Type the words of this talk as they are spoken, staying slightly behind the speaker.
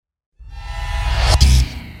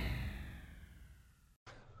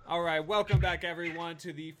All right, welcome back, everyone,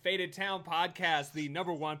 to the Faded Town podcast, the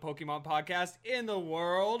 #1 Pokemon podcast in the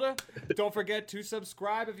world. Don't forget to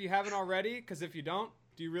subscribe if you haven't already, because if you don't,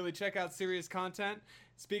 do you really check out serious content?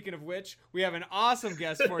 Speaking of which, we have an awesome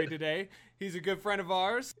guest for you today. He's a good friend of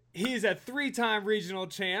ours. He's a 3-time regional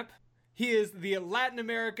champ. He is the Latin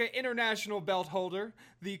America International Belt holder,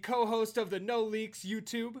 the co-host of the No Leaks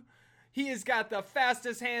YouTube. He has got the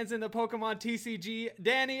fastest hands in the Pokemon TCG,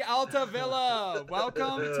 Danny Altavilla.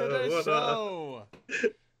 Welcome to the show.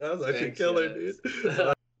 That was actually killer, dude.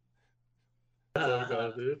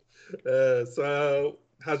 So,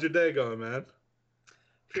 how's your day going, man?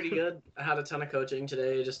 Pretty good. I had a ton of coaching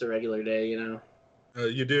today, just a regular day, you know.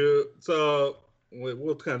 You do. So,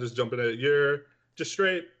 we'll kind of just jump in it. You're just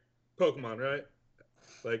straight Pokemon, right?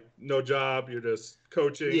 Like, no job, you're just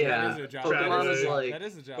coaching. Yeah, that is a job. That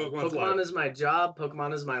is a job. Pokemon is my job.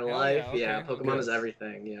 Pokemon is my life. Yeah, Pokemon is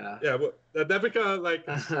everything. Yeah. Yeah, well, that because like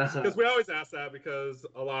because we always ask that because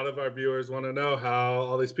a lot of our viewers want to know how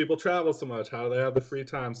all these people travel so much, how they have the free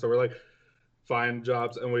time. So we're like, find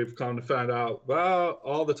jobs, and we've come to find out, well,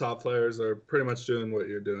 all the top players are pretty much doing what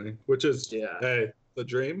you're doing, which is hey, the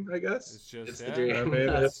dream, I guess. It's the dream. I mean,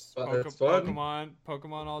 it's fun.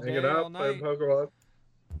 Pokemon all day, hanging out, all night. playing Pokemon.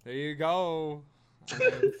 There you go.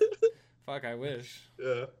 Fuck, I wish.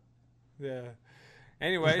 Yeah.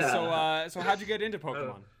 Anyway, so how'd you get into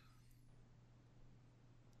Pokemon?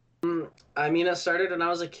 I mean, it started when I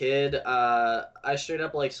was a kid. I straight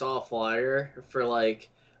up like saw a flyer for like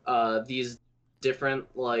these different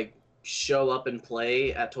like show up and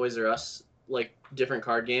play at Toys R Us, like different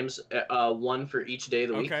card games, one for each day of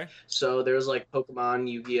the week. Okay. So there was like Pokemon,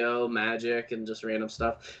 Yu-Gi-Oh, Magic, and just random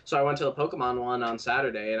stuff. So I went to the Pokemon one on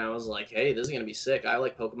Saturday, and I was like, hey, this is gonna be sick. I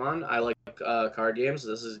like Pokemon. I like card games.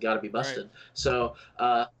 This has got to be busted.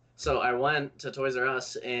 Right. So I went to Toys R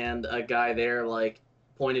Us, and a guy there like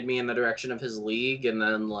pointed me in the direction of his league, and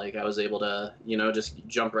then like I was able to, you know, just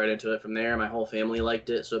jump right into it from there. My whole family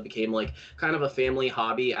liked it, so it became like kind of a family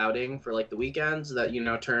hobby outing for like the weekends that, you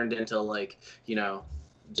know, turned into like, you know,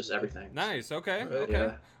 just everything. Nice. Okay.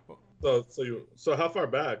 Yeah. So how far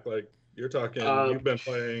back? Like you're talking, you've been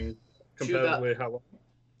playing competitively how long?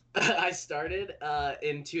 I started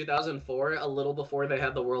in 2004, a little before they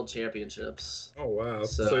had the World Championships. Oh wow!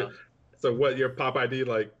 So what, your pop ID,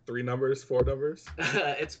 like 3 numbers, 4 numbers?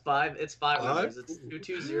 It's 5 numbers. It's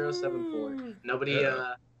 22074. Nobody,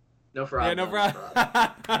 no fraud. Yeah, no fraud.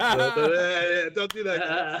 Don't do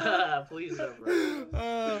that. Please don't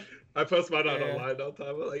fraud. I post mine online all the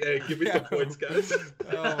time. I'm like, hey, give me some points, guys.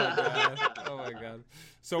 Oh my god.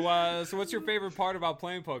 So what's your favorite part about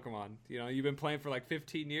playing Pokemon? You know, you've been playing for like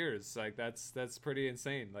 15 years. Like that's pretty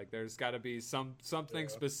insane. Like there's got to be something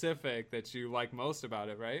specific that you like most about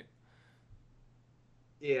it, right?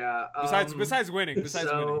 Yeah. Besides winning, you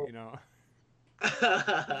know. You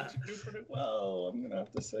do pretty well. I'm gonna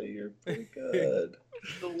have to say you're pretty good.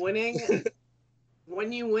 The winning,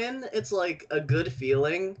 when you win, it's like a good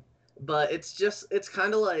feeling, but it's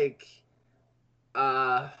kind of like,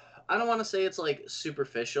 I don't want to say it's like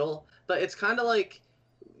superficial, but it's kind of like,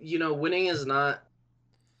 you know, winning is not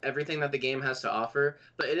everything that the game has to offer,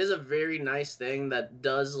 but it is a very nice thing that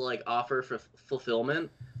does like offer for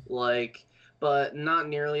fulfillment, like. But not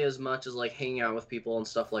nearly as much as like hanging out with people and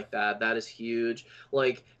stuff like that. That is huge.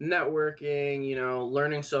 Like networking, you know,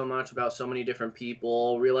 learning so much about so many different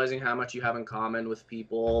people, realizing how much you have in common with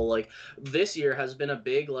people. Like this year has been a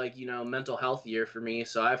big, like, you know, mental health year for me.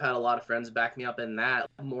 So I've had a lot of friends back me up in that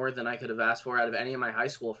more than I could have asked for out of any of my high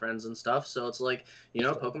school friends and stuff. So it's like, you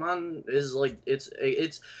know, Pokemon is like, it's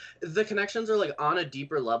the connections are like on a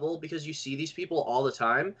deeper level because you see these people all the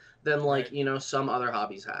time than like, you know, some other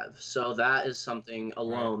hobbies have. So that is something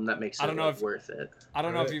alone that makes it worth it. I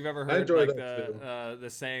don't know if you've ever heard like the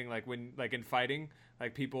saying, like when like in fighting,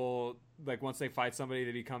 like people like once they fight somebody,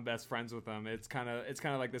 they become best friends with them. It's kind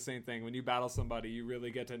of like the same thing. When you battle somebody, you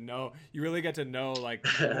really get to know like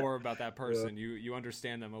more about that person. You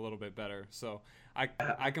understand them a little bit better. So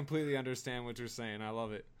I completely understand what you're saying. I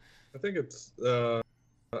love it. I think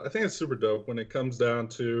it's super dope when it comes down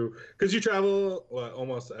to, because you travel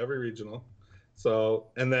almost every regional. So,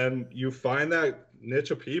 and then you find that niche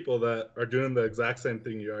of people that are doing the exact same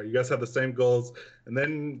thing you are. You guys have the same goals, and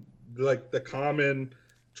then like the common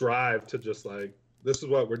drive to just like, this is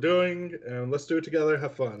what we're doing, and let's do it together,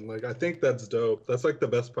 have fun. Like, I think that's dope. That's like the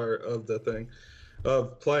best part of the thing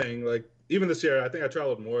of playing. Like, even this year, I think I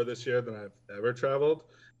traveled more this year than I've ever traveled.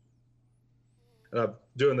 and I'm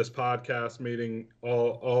doing this podcast, meeting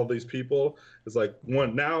all these people. It's like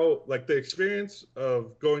now, like the experience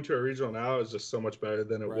of going to a regional now is just so much better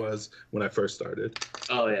than it was when I first started.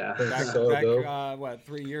 Oh yeah. Back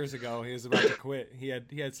 3 years ago, he was about to quit. He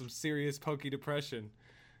had some serious pokey depression.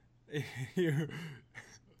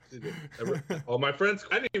 All my friends,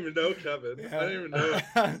 I didn't even know Kevin. Yeah. I didn't even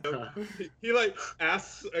know. He like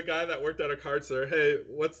asks a guy that worked at a card store, "Hey,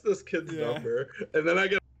 what's this kid's number?" And then I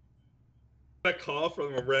get a call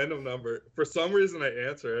from a random number. For some reason, I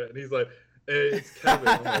answer it, and he's like, "Hey, it's Kevin."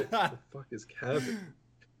 I'm like, "The fuck is Kevin?"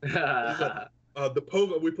 He's like, I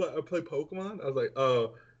play Pokemon. I was like,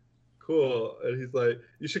 "Oh, cool." And he's like,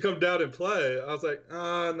 "You should come down and play." I was like,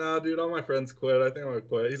 "Oh, no, dude, all my friends quit. I think I'm gonna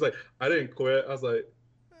quit." He's like, "I didn't quit." I was like,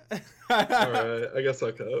 all right, I guess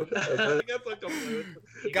I'll come. I guess I'll come.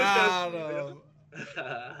 Got him.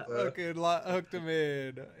 Hooked him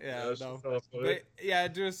in. Yeah, no. But yeah,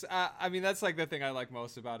 just I mean, that's like the thing I like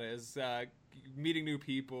most about it is meeting new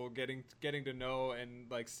people, getting to know,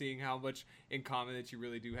 and like seeing how much in common that you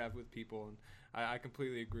really do have with people. And I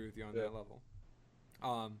completely agree with you on that level.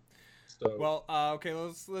 Well, okay,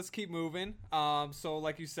 let's keep moving. So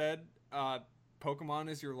like you said, Pokemon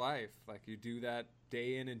is your life. Like you do that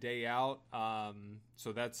day in and day out.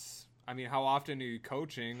 So that's, I mean, how often are you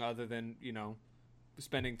coaching other than,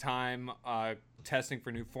 spending time testing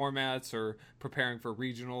for new formats or preparing for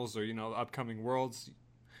regionals or, upcoming worlds?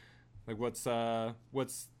 Like what's the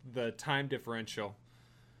time differential?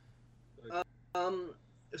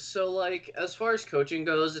 So like as far as coaching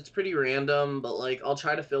goes, it's pretty random, but like I'll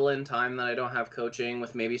try to fill in time that I don't have coaching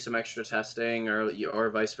with maybe some extra testing or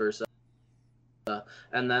vice versa.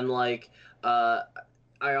 And then like I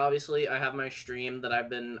have my stream that I've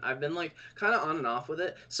been like kind of on and off with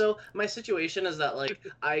it. So my situation is that like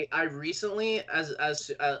I recently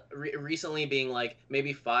recently being like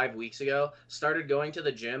maybe 5 weeks ago started going to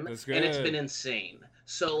the gym, and it's been insane.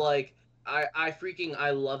 So like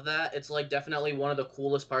I love that. It's like definitely one of the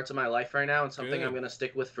coolest parts of my life right now, and something I'm gonna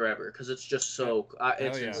stick with forever because it's just so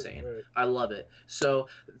it's insane. I love it. So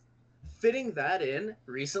fitting that in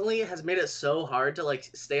recently has made it so hard to like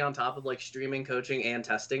stay on top of like streaming, coaching, and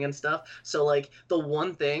testing and stuff. So like the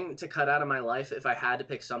one thing to cut out of my life if I had to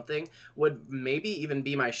pick something would maybe even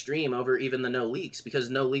be my stream over even the no leaks,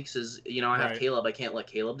 because no leaks is, I have Caleb, I can't let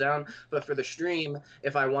Caleb down. But for the stream,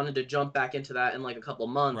 if I wanted to jump back into that in like a couple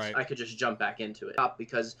months, I could just jump back into it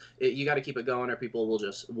because you got to keep it going or people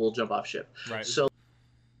will jump off ship. So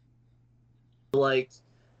like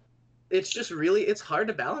it's hard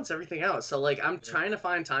to balance everything out. So like I'm trying to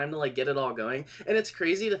find time to like get it all going, and it's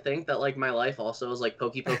crazy to think that like my life also is like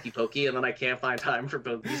pokey and then I can't find time for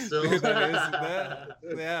pokey still.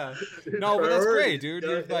 Yeah. No, but that's great, dude.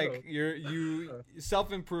 You're like you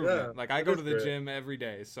self-improvement. Like I go to the gym every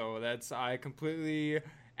day, so I completely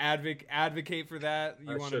advocate for that.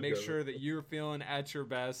 You want to make sure that you're feeling at your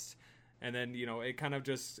best, and then it kind of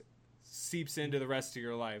just seeps into the rest of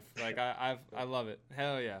your life. Like I love it.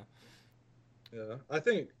 Hell yeah. Yeah, I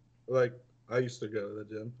think like I used to go to the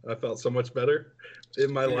gym. I felt so much better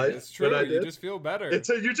in my life. It's true. You just feel better.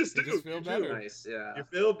 You just feel better. Nice, yeah. You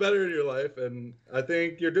feel better in your life, and I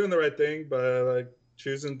think you're doing the right thing by like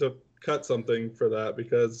choosing to cut something for that,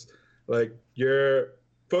 because like you're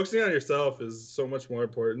focusing on yourself is so much more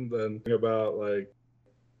important than about like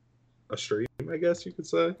a stream, I guess you could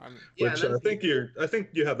say. Which I think you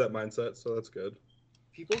have that mindset, so that's good.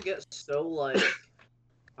 People get so like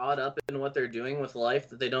caught up in what they're doing with life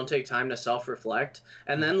that they don't take time to self-reflect,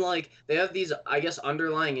 and then like they have these, I guess,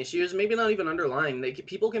 underlying issues, maybe not even underlying,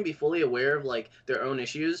 people can be fully aware of like their own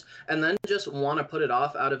issues and then just want to put it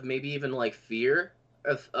off out of maybe even like fear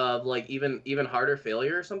of like even harder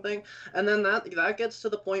failure or something, and then that gets to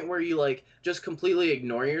the point where you like just completely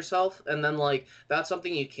ignore yourself, and then like that's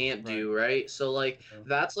something you can't do, right? So like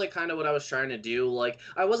that's like kind of what I was trying to do. Like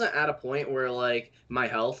I wasn't at a point where like my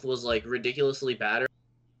health was like ridiculously bad or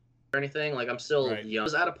anything. Like I'm still young. I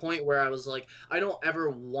was at a point where I was like, I don't ever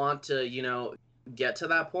want to get to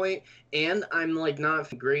that point, and I'm like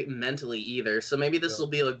not great mentally either, so maybe this will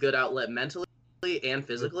be a good outlet mentally and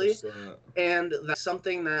physically. 100%. And that's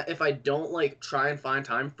something that if I don't like try and find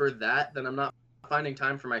time for that, then I'm not finding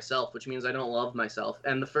time for myself, which means I don't love myself.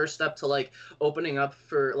 And the first step to like opening up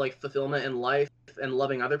for like fulfillment in life and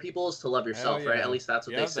loving other people is to love yourself, right? At least that's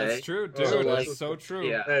what they say. That's true, dude. So, like, that's so true.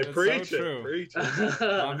 Yeah. Hey, preach so it. Preach it.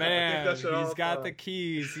 My man, he's got the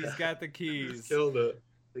keys. He's got the keys. Killed it.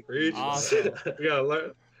 Preach awesome. We gotta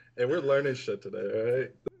learn. Hey, we're learning shit today, all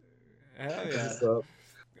right? Hell yeah.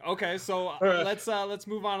 Okay, so right. let's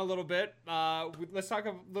move on a little bit. Let's talk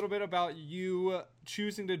a little bit about you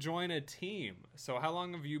choosing to join a team. So how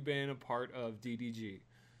long have you been a part of DDG?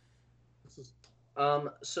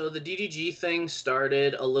 So the DDG thing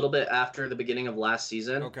started a little bit after the beginning of last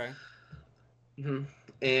season. Okay. Mm-hmm.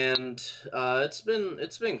 And it's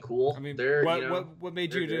been cool. I mean, They're, what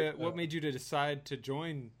made you to decide to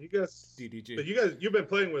join You guys, DDG? but you've been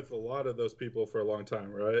playing with a lot of those people for a long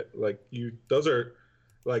time, right? Like those are,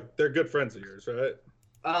 like, they're good friends of yours, right?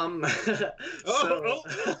 I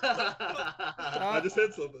just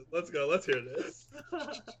said something. Let's go. Let's hear this.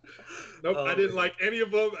 Nope, I didn't like any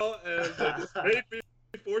of them, and they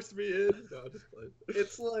just forced me in. No, just played.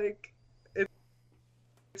 It's like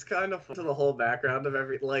it's kind of to the whole background of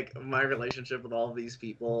my relationship with all of these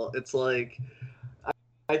people. It's like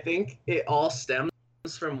I think it all stems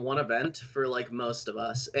from one event for like most of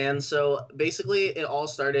us. And so basically it all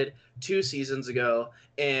started 2 seasons ago,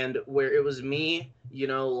 and where it was me,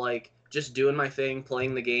 like just doing my thing,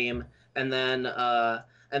 playing the game, and then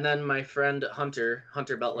my friend Hunter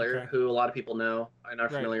Butler, Okay. who a lot of people know and are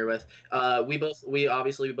familiar with. We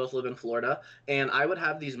obviously both live in Florida, and I would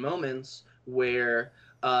have these moments where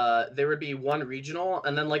there would be one regional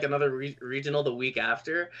and then like another regional the week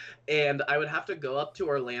after, and I would have to go up to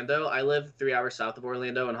Orlando. I live 3 hours south of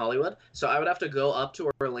Orlando in Hollywood, so I would have to go up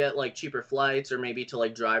to Orlando, get like cheaper flights, or maybe to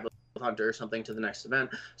like drive with Hunter or something to the next event.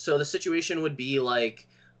 So the situation would be like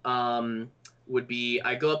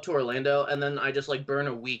I go up to Orlando and then I just like burn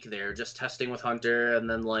a week there just testing with Hunter, and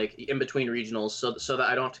then like in between regionals, so that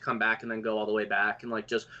I don't have to come back and then go all the way back and like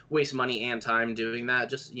just waste money and time doing that.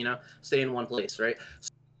 Just stay in one place, right?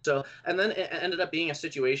 So, and then it ended up being a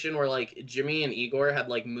situation where like Jimmy and Igor had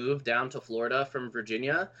like moved down to Florida from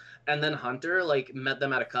Virginia, and then Hunter like met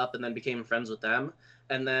them at a cup and then became friends with them.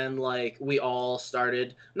 And then like we all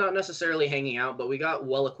started not necessarily hanging out, but we got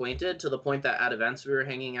well acquainted to the point that at events we were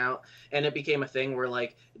hanging out, and it became a thing where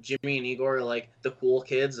like Jimmy and Igor are like the cool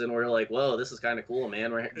kids, and we're like, whoa, this is kind of cool,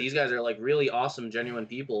 man. These guys are like really awesome, genuine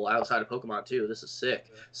people outside of Pokemon too. This is sick.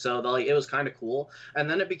 So like it was kind of cool. And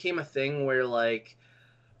then it became a thing where like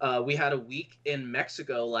we had a week in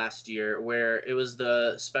Mexico last year where it was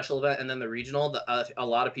the special event and then the regional. A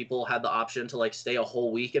lot of people had the option to like stay a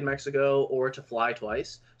whole week in Mexico or to fly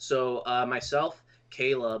twice. So myself,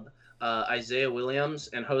 Caleb, Isaiah Williams,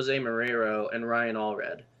 and Jose Marrero, and Ryan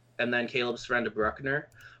Allred, and then Caleb's friend Bruckner,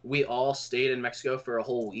 we all stayed in Mexico for a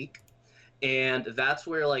whole week. And that's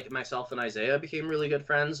where like myself and Isaiah became really good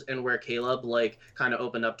friends, and where Caleb like kind of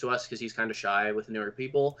opened up to us because he's kind of shy with newer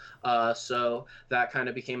people. So that kind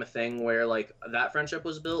of became a thing where like that friendship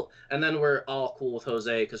was built, and then we're all cool with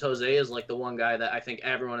Jose because Jose is like the one guy that I think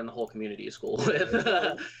everyone in the whole community is cool with.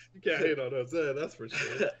 You can't hate on Jose, that's for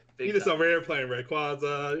sure. He just over here playing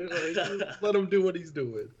Rayquaza. Let him do what he's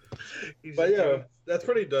doing. But yeah, that's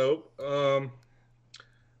pretty dope.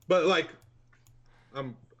 But like,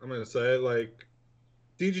 I'm gonna say, like,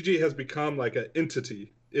 DGG has become like an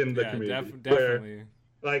entity in the community. Definitely.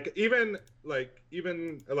 Where, even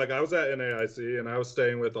I was at NAIC and I was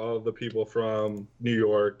staying with all of the people from New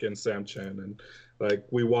York and Sam Chen, and like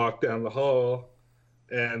we walked down the hall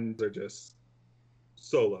and they're just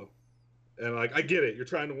solo. And like I get it, you're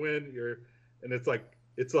trying to win, and it's like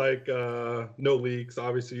no leaks.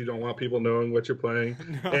 Obviously you don't want people knowing what you're playing.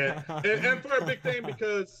 No. and for a big thing,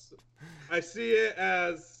 because I see it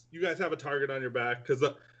as you guys have a target on your back, because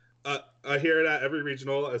I hear it at every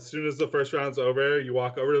regional. As soon as the first round's over, you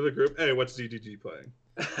walk over to the group. Hey, what's DGG playing?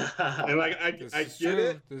 And like I get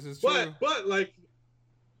it. This is true. But like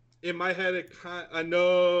in my head, I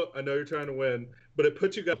know you're trying to win, but it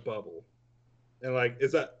puts you in a bubble. And like,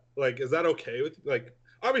 is that okay with, like,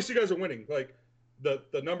 obviously you guys are winning. Like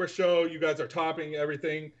the numbers show you guys are topping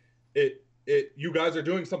everything. You guys are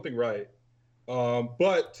doing something right.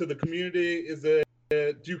 But to the community,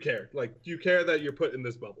 do you care? Like, do you care that you're put in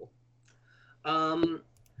this bubble? All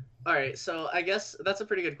right, so I guess that's a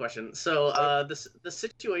pretty good question. So the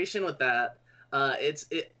situation with that,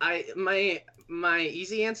 my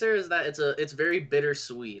easy answer is that it's very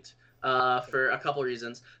bittersweet for a couple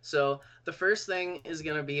reasons. So the first thing is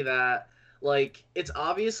gonna be that like it's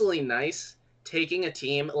obviously nice taking a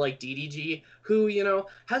team like DDG, who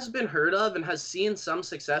has been heard of and has seen some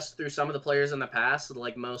success through some of the players in the past,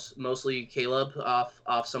 like mostly Caleb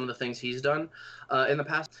off some of the things he's done in the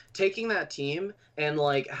past. Taking that team and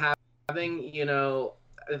like having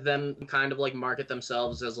them kind of like market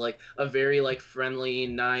themselves as like a very like friendly,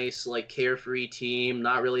 nice, like carefree team,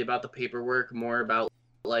 not really about the paperwork, more about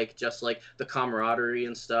like just like the camaraderie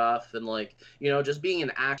and stuff, and like just being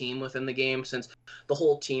an active team within the game, since the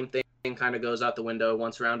whole team thing kind of goes out the window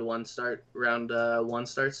once round one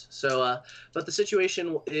starts. So, but the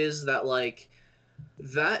situation is that like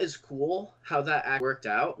that is cool how that worked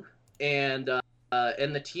out, and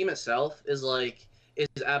the team itself is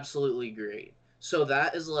absolutely great. So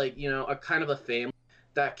that is like, you know, a kind of a family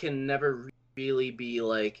that can never really be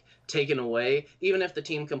like taken away, even if the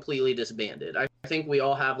team completely disbanded. I think we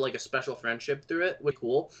all have like a special friendship through it, which is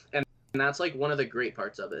cool, and that's like one of the great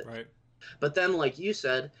parts of it. Right. But then, like you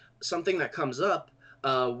said, something that comes up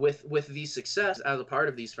with the success as a part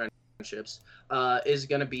of these friendships is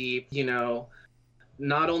going to be, you know,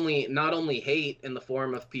 not only hate in the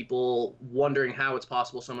form of people wondering how it's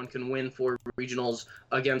possible someone can win 4 regionals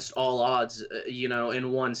against all odds, you know,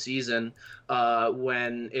 in one season,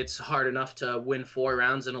 when it's hard enough to win 4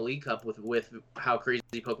 rounds in a League Cup with how crazy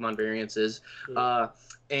Pokemon Variants is.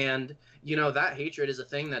 And, you know, that hatred is a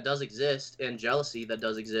thing that does exist, and jealousy that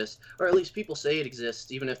does exist, or at least people say it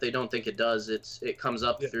exists, even if they don't think it does. It comes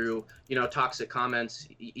up through, you know, toxic comments,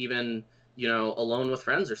 even, you know, alone with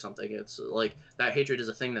friends or something. It's like that hatred is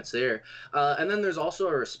a thing that's there. And then there's also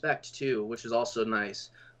a respect too, which is also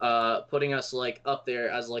nice. Putting us like up there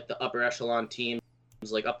as like the upper echelon teams,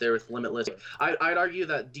 like up there with Limitless. I'd argue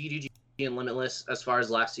that DDG and Limitless, as far as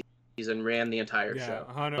last season, ran the entire show.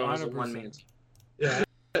 100%. One man team. Yeah.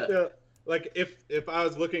 Yeah. Like if I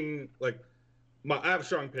was looking like I have a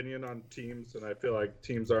strong opinion on teams, and I feel like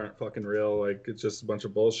teams aren't fucking real. Like it's just a bunch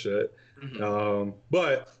of bullshit. Mm-hmm.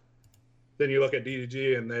 But then you look at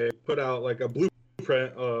DDG and they put out like a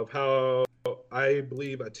blueprint of how I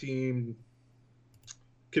believe a team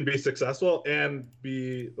can be successful and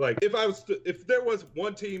be like, if there was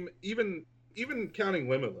one team, even counting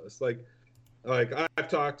Limitless, like I've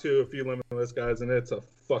talked to a few Limitless guys and it's a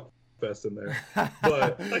fuck fest in there.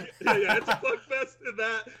 But like, yeah, it's a fuck fest in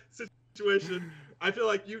that situation. I feel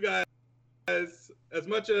like you guys, as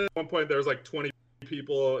much as at one point there was like 20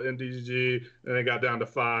 people in DGG and it got down to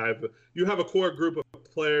 5, you have a core group of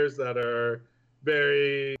players that are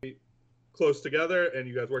very close together, and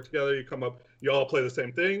you guys work together, you come up, you all play the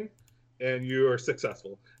same thing, and you are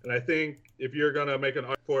successful. And I think if you're gonna make an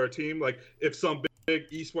argument for a team, like if some big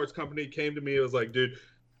esports company came to me and was like, dude,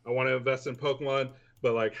 I want to invest in Pokemon,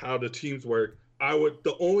 but like how do teams work,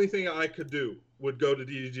 the only thing I could do would go to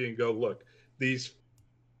DGG and go, look, these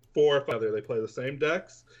 4 or 5, they play the same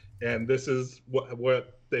decks, and this is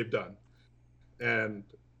what they've done. And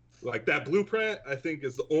like that blueprint, I think,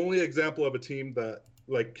 is the only example of a team that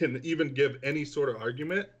like can even give any sort of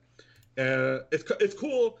argument. And it's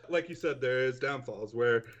cool, like you said, there is downfalls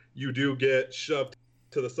where you do get shoved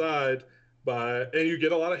to the side and you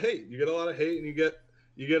get a lot of hate. You get a lot of hate, and you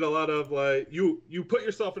get a lot of like you put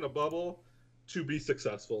yourself in a bubble to be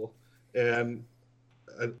successful, and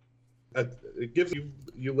it gives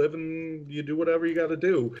you live and you do whatever you got to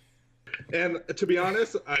do. And to be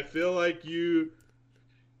honest, I feel like you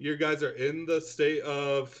guys are in the state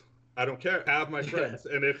of I don't care, have my friends,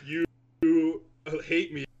 and if you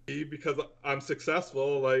hate me because I'm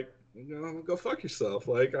successful, like, you know, go fuck yourself.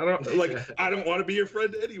 Like I don't want to be your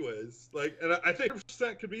friend anyways. Like, and I think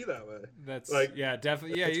 100% could be that way. That's like, yeah,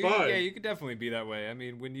 definitely. Yeah, you could definitely be that way. I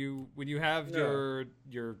mean, when you have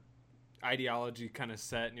your ideology kind of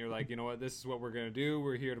set, and you're like, you know what, this is what we're gonna do.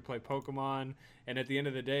 We're here to play Pokemon, and at the end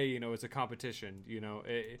of the day, you know, it's a competition. You know,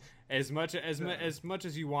 as much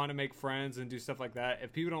as you want to make friends and do stuff like that,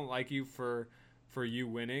 if people don't like you for you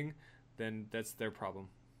winning, then that's their problem.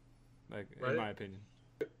 Like, right? In my opinion.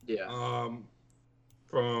 Yeah.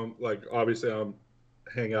 From like, obviously I'm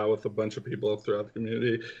hang out with a bunch of people throughout the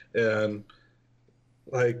community, and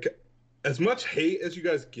like as much hate as you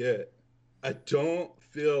guys get, I don't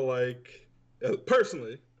feel like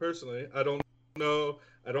personally I don't know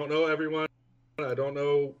everyone, I don't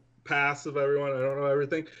know past of everyone, I don't know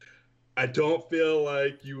everything. I don't feel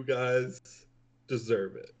like you guys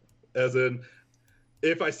deserve it. As in,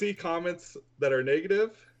 if I see comments that are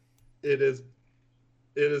negative, it is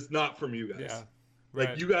not from you guys. Yeah, right.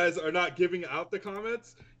 Like, you guys are not giving out the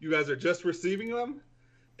comments, you guys are just receiving them.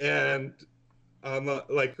 And I'm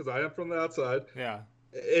not, like, because I am from the outside,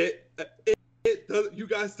 it does, you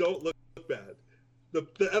guys don't look bad.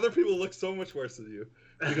 The other people look so much worse than you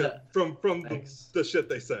because, from the shit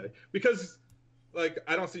they say. Because, like,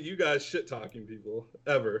 I don't see you guys shit talking people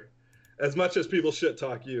ever. As much as people shit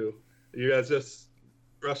talk you, you guys just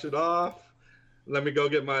brush it off. Let me go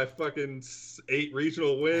get my fucking 8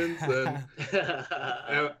 regional wins and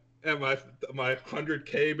my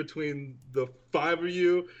 100K between the 5 of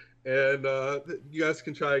you. And you guys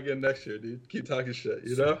can try again next year, dude. Keep talking shit,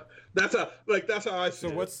 you know? That's how I see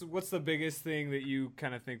it. What's the biggest thing that you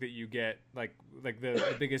kind of think that you get, like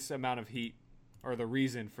the biggest amount of heat or the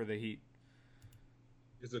reason for the heat?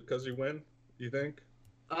 Is it because you win? You think?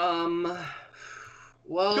 Well,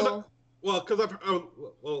 Because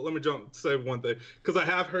let me say one thing. Because I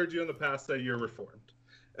have heard you in the past say you're reformed,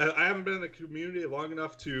 and I haven't been in the community long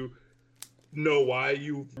enough to know why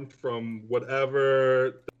you from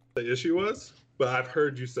whatever the issue was. But I've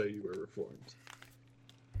heard you say you were reformed.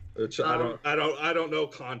 Which I don't know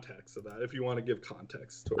context of that. If you want to give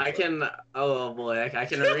context to it, I can. Oh boy, I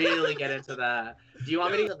can really get into that. Do you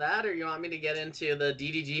want me to get that, or you want me to get into the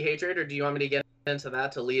DDG hatred, or do you want me to get into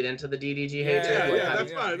that to lead into the DDG hatred? Yeah,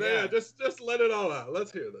 that's fine. Yeah, just let it all out.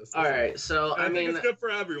 Let's hear this. All right, so I mean, it's good for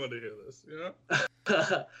everyone to hear this. You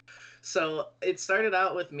know. So it started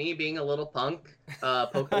out with me being a little punk.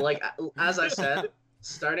 Like as I said,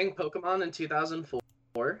 starting Pokemon in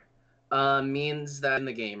 2004 means that in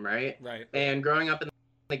the game, right? Right. And growing up in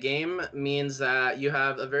the game means that you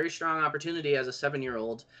have a very strong opportunity as a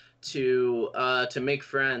 7-year-old to make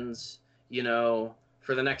friends, you know,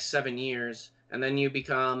 for the next 7 years, and then you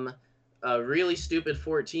become a really stupid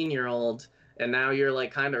 14-year-old, and now you're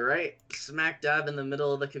like kind of right smack dab in the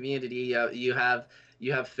middle of the community. You have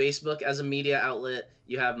Facebook as a media outlet.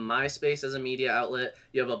 You have MySpace as a media outlet.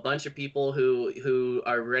 You have a bunch of people who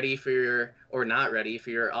are ready for your or not ready for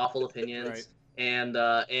your awful opinions, Right. and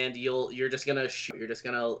you're just gonna shoot. You're just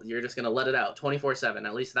gonna let it out 24/7.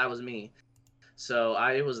 At least that was me. So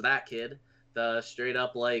I was that kid, the straight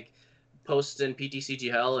up like post in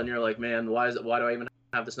PTCG hell, and you're like, man, why do I even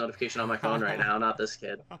have this notification on my phone right now? Not this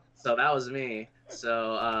kid. So that was me.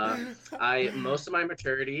 So most of my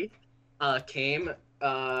maturity came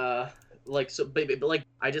like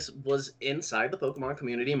I just was inside the Pokemon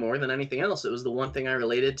community more than anything else. It was the one thing I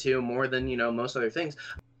related to more than, you know, most other things.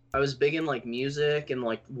 I was big in like music and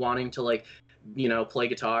like wanting to like, you know, play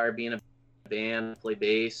guitar, be in a band, play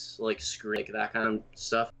bass, like scream, like that kind of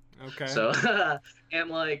stuff. Okay. So and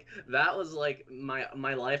like that was like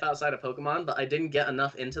my life outside of Pokemon, but I didn't get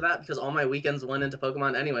enough into that because all my weekends went into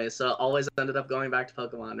Pokemon anyway, so I always ended up going back to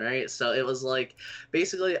Pokemon, right? So it was like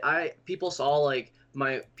basically people saw like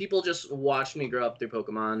people just watched me grow up through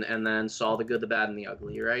Pokemon and then saw the good, the bad, and the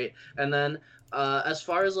ugly, right? And then as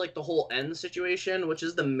far as like the whole end situation, which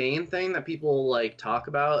is the main thing that people like talk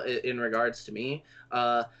about in regards to me,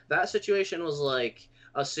 that situation was like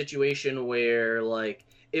a situation where like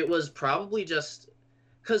it was probably just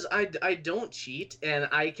because I don't cheat, and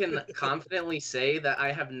I can confidently say that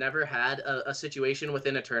I have never had a situation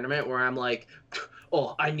within a tournament where I'm like,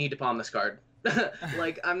 oh, I need to palm this card.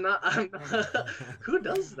 Like I'm not who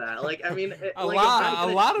does that? Like I mean a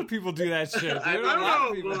lot of people do that shit, dude. I A lot don't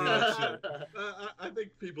of people do know. that shit. I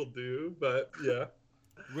think people do, but yeah.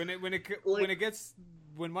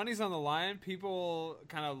 When money's on the line, people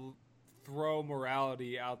kind of throw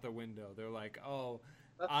morality out the window. They're like, oh,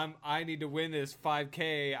 I need to win this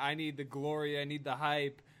 5K. I need the glory. I need the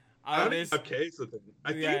hype. I think 5K is the thing.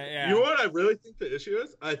 I think, yeah. You know what I really think the issue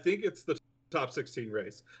is? I think it's the top 16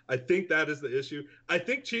 race. I think that is the issue. I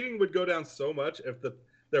think cheating would go down so much if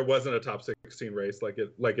there wasn't a top 16 race like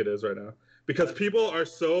it is right now. Because people are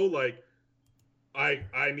so like, I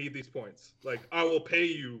need these points. Like I will pay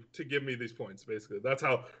you to give me these points. Basically, that's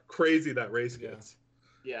how crazy that race gets.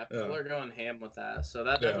 Yeah, people are going ham with that. So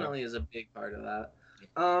that definitely is a big part of that.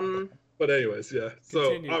 But anyways, yeah.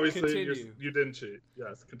 So obviously continue. you didn't cheat.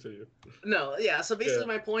 Yes, continue. No, yeah. So basically,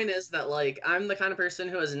 my point is that like I'm the kind of person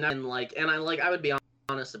who has never like, and I would be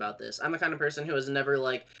honest about this. I'm the kind of person who has never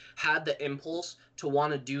like had the impulse to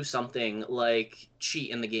want to do something like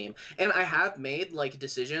cheat in the game. And I have made like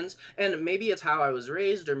decisions, and maybe it's how I was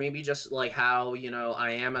raised, or maybe just like how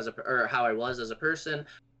I am or how I was as a person.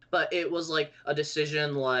 But it was like a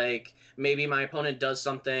decision like maybe my opponent does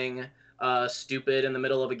something stupid in the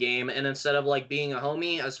middle of a game, and instead of like being a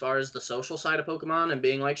homie as far as the social side of Pokemon and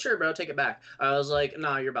being like, sure bro, take it back, I was like,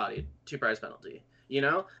 nah, you're bodied, 2 prize penalty,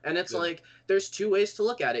 and it's like there's 2 ways to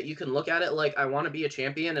look at it. You can look at it like I want to be a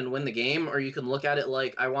champion and win the game, or you can look at it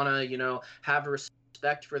like I want to have respect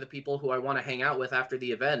for the people who I want to hang out with after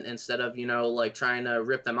the event, instead of like trying to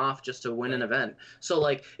rip them off just to win an event. So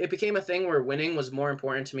like it became a thing where winning was more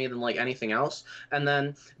important to me than like anything else. And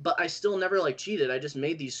then but I still never like cheated. I just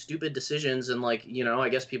made these stupid decisions, and like I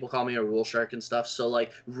guess people call me a rule shark and stuff, so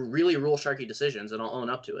like really rule sharky decisions, and I'll own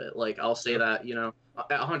up to it. Like I'll say that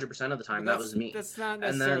 100% of the time that was me. That's not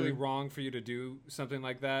necessarily wrong for you to do something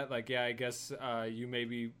like that. Like, yeah, I guess you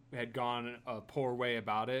maybe had gone a poor way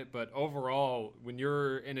about it, but overall, when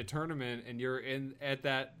you're in a tournament and you're at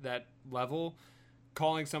that level,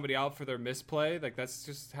 calling somebody out for their misplay, like that's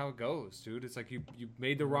just how it goes, dude. It's like you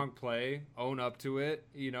made the wrong play, own up to it,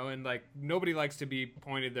 and like nobody likes to be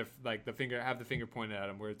pointed have the finger pointed at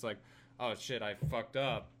them, where it's like, oh shit, I fucked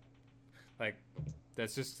up. Like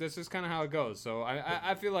that's just kind of how it goes. So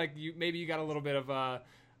I feel like you got a little bit of a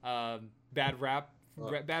bad rap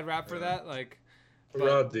for that. Like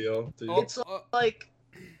Raw deal. Dude. It's like.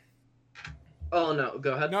 Oh no,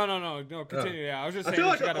 go ahead. No. Continue. Yeah, I was just saying. I feel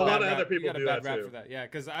like you got a lot of rap. other people you got do a bad that rap too. for that. Yeah,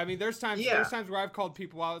 because I mean, there's times where I've called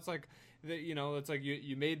people out. It's like it's like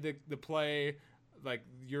you made the play, like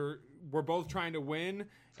we're both trying to win,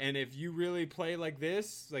 and if you really play like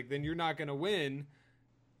this, like then you're not gonna win,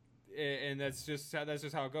 and that's just how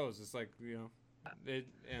it goes. It's like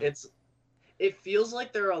it feels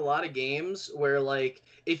like there are a lot of games where like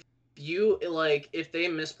if they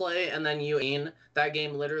misplay and then you win, that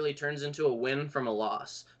game literally turns into a win from a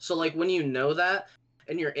loss. So like when you know that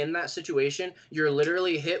and you're in that situation, you're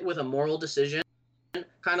literally hit with a moral decision,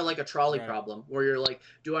 kind of like a trolley problem, where you're like,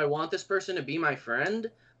 do I want this person to be my friend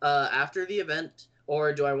after the event,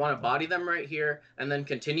 or do I want to body them right here and then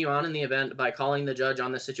continue on in the event by calling the judge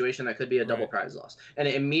on this situation that could be a double prize loss? And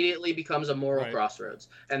it immediately becomes a moral crossroads.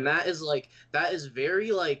 And that is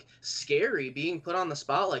very like scary, being put on the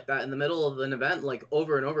spot like that in the middle of an event, like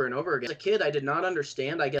over and over and over again. As a kid, I did not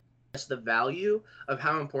understand, I guess, the value of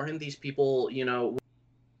how important these people,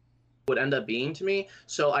 would end up being to me.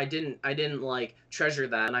 So I didn't like treasure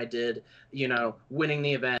that, and I did, winning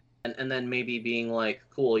the event and then maybe being like,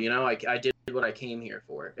 cool, I did what I came here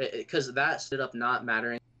for, because that ended up not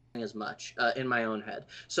mattering as much in my own head.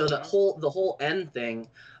 So the whole end thing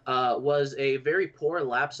was a very poor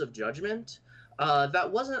lapse of judgment.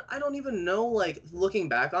 That wasn't, I don't even know, like, looking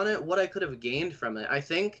back on it, what I could have gained from it. I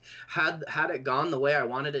think had it gone the way I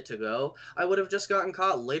wanted it to go, I would have just gotten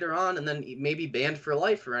caught later on and then maybe banned for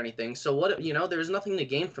life or anything. So there's nothing to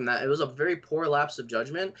gain from that. It was a very poor lapse of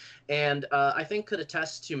judgment, and I think could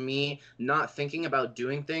attest to me not thinking about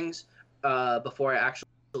doing things before I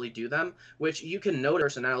actually do them, which you can note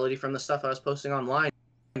personality from the stuff I was posting online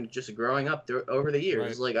just growing up over the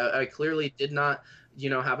years. Like I clearly did not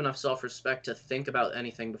have enough self-respect to think about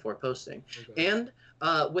anything before posting. Okay. And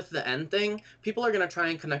with the end thing, people are going to try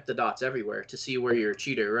and connect the dots everywhere to see where you're a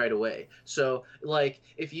cheater right away. So like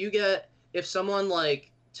if someone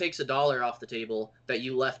like takes $1 off the table that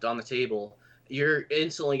you left on the table, you're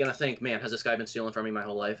instantly going to think, man, has this guy been stealing from me my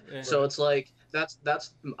whole life? Yeah. So it's like that's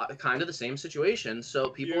kind of the same situation. So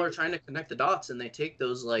people are trying to connect the dots, and they take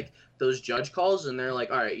those judge calls, and they're like,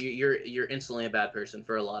 all right, you're instantly a bad person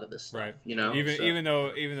for a lot of this stuff, right? Even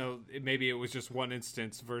though maybe it was just one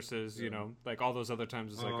instance versus like all those other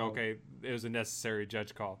times it's like, okay, it was a necessary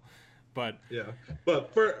judge call. But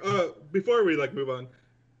for before we move on,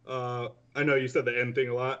 I know you said the end thing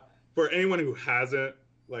a lot. For anyone who hasn't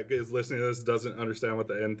is listening to this, doesn't understand what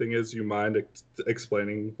the end thing is, you mind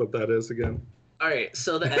explaining what that is again? All right,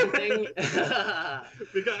 so the end thing.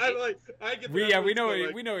 Because I get. We know what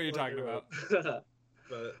you're talking about.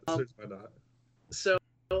 But why not? So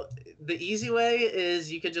the easy way is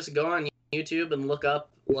you could just go on YouTube and look up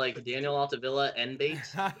Daniel Altavilla end bait,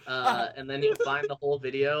 and then you find the whole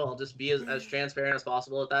video. I'll just be as transparent as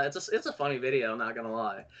possible with that. It's a funny video, I'm not gonna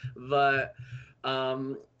lie, but.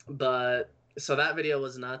 So that video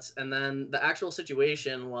was nuts, and then the actual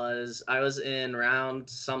situation was I was in round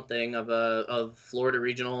something of Florida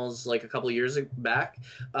regionals a couple years back.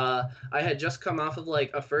 I had just come off of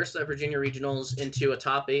a first at Virginia regionals into a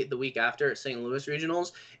top 8 the week after at St. Louis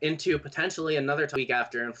regionals into potentially another week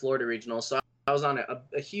after in Florida regionals. So I was on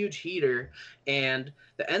a huge heater, and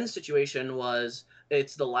the end situation was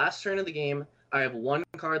it's the last turn of the game. I have one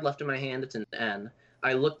card left in my hand. It's an N.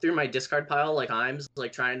 I look through my discard pile times,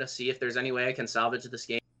 trying to see if there's any way I can salvage this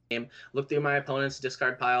game. Look through my opponent's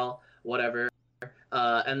discard pile, whatever.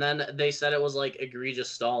 And then they said it was egregious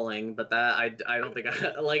stalling, but that I don't think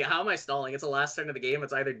how am I stalling? It's the last turn of the game.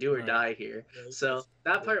 It's either do or die here. So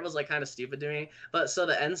that part was kind of stupid to me. But so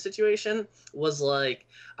the end situation was I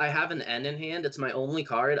have an N in hand. It's my only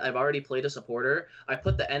card. I've already played a supporter. I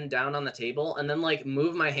put the N down on the table and then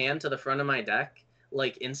move my hand to the front of my deck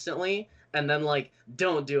instantly. And then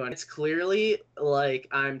don't do it. It's clearly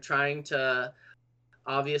I'm trying to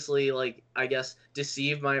obviously I guess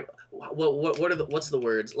deceive my what's the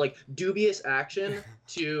words? Dubious action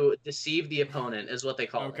to deceive the opponent is what they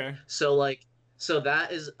call it. So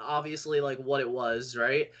that is obviously what it was,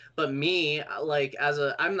 right? But me,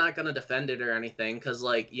 I'm not gonna defend it or anything, because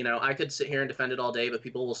I could sit here and defend it all day, but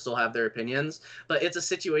people will still have their opinions. But it's a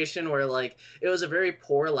situation where it was a very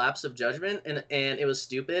poor lapse of judgment, and it was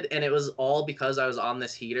stupid, and it was all because I was on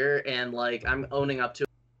this heater, and I'm owning up to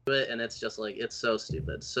it, and it's just like, it's so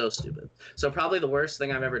stupid, so stupid. So probably the worst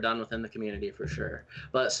thing I've ever done within the community for sure.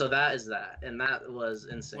 But so that is that, and that was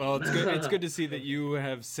insane. Well, it's good. It's good to see that you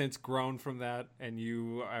have since grown from that, and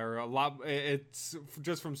you are a lot. It's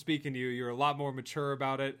just from speaking to you, you're a lot more mature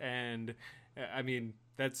about it, and I mean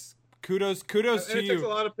that's kudos to it you. takes a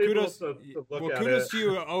lot of people Kudos, to look at kudos it to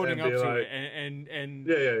you owning and up be to like, it and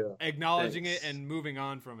yeah. acknowledging Thanks. it and moving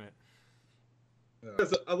on from it.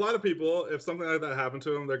 Because a lot of people, if something like that happened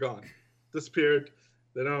to them, they're gone, disappeared.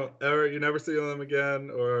 They don't ever, you never see them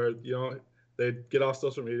again, or they get off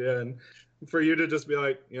social media. And for you to just be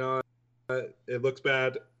like, it looks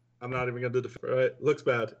bad. I'm not even going to defend. Right? It looks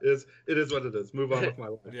bad. It is what it is. Move on with my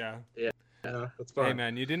life. Yeah. Yeah, that's fine. Hey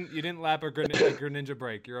man, you didn't lap a Greninja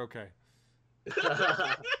break. You're okay.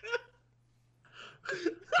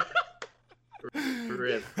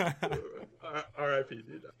 Rip. R.I.P.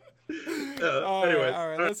 dude. All Anyways,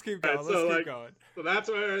 right, let's keep going. Let's keep going. So that's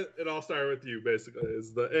where it all started with you, basically.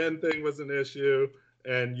 Is the end thing was an issue,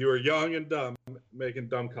 and you were young and dumb, making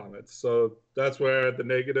dumb comments. So that's where the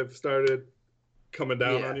negative started coming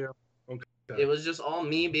down on you. Okay. It was just all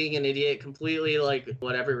me being an idiot, completely like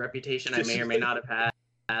whatever reputation I may or may not have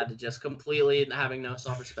had, just completely having no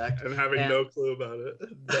self-respect. And having no clue about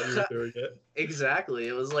it, that you were doing it. Exactly.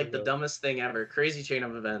 It was like the dumbest thing ever. Crazy chain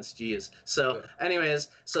of events. Jeez. So anyways,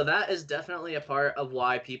 so that is definitely a part of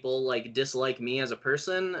why people like dislike me as a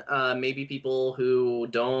person. Maybe people who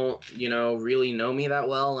don't, really know me that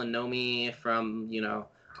well and know me from,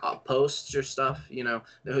 posts or stuff,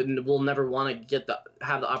 will never want to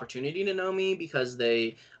have the opportunity to know me because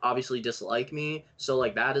they obviously dislike me. So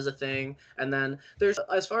like that is a thing. And then there's,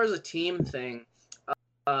 as far as a team thing,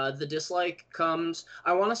 the dislike comes,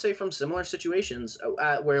 I want to say, from similar situations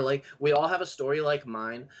where like we all have a story like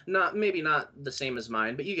mine, maybe not the same as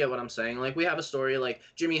mine, but you get what I'm saying. Like we have a story like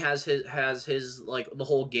Jimmy has his like the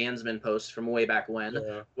whole Gansman post from way back when,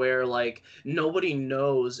 where like nobody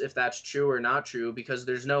knows if that's true or not true because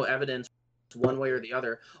there's no evidence one way or the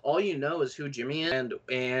other. All you know is who Jimmy is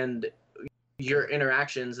and your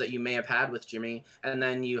interactions that you may have had with Jimmy, and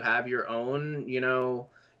then you have your own,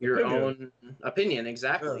 own opinion.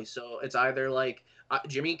 Exactly. Yeah. So it's either like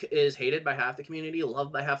Jimmy is hated by half the community,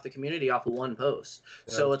 loved by half the community off of one post.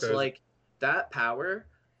 Yeah, so it's crazy. Like that power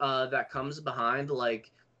that comes behind,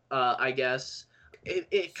 like I guess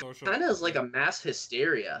it kind of is like a mass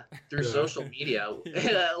hysteria through social media.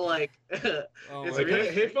 Like it's like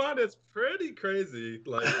hey fun, it's pretty crazy.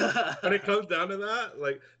 Like when it comes down to that,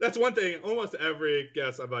 like that's one thing. Almost every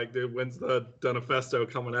guest I'm like, dude, when's the Dunafesto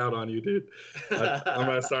coming out on you, dude? I'm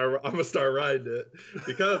gonna start riding it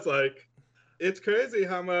because like it's crazy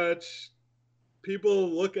how much people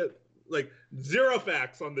look at like zero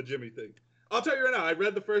facts on the Jimmy thing. I'll tell you right now, I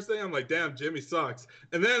read the first thing, I'm like, damn, Jimmy sucks.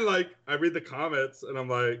 And then, like, I read the comments, and I'm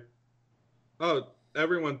like, oh,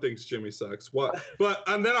 everyone thinks Jimmy sucks. What?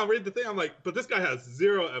 And then I'll read the thing, I'm like, but this guy has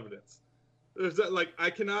zero evidence. There's that, like, I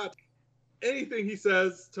cannot, anything he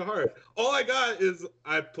says to heart. All I got is,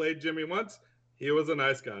 I played Jimmy once, he was a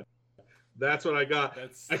nice guy. That's what I got.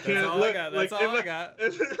 That's all I got. That's all I got.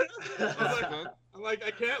 I'm like,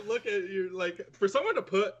 I can't look at you, like, for someone to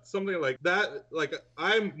put something like that, like,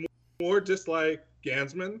 I'm more dislike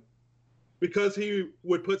Gansman because he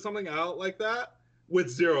would put something out like that with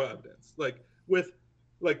zero evidence.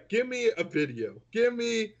 Like give me a video, give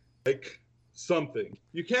me like something.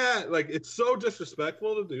 You can't, like, it's so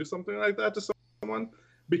disrespectful to do something like that to someone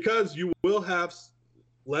because you will have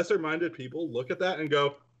lesser minded people look at that and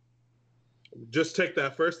go, just take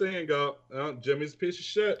that first thing and go, oh, Jimmy's a piece of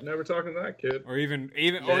shit. Never talking to that kid. Or even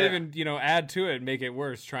add to it, and make it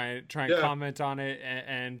worse. Try and comment on it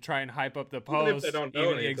and try and hype up the post. Even if they don't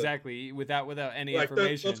know anything. Exactly, without any like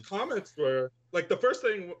information. Those comments were like the first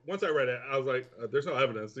thing. Once I read it, I was like, "There's no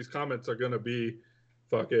evidence. These comments are gonna be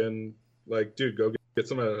fucking like, dude, go get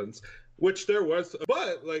some evidence." Which there was,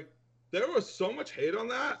 but like there was so much hate on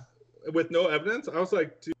that with no evidence. I was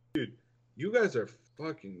like, dude, you guys are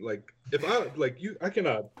fucking like, if I like you, I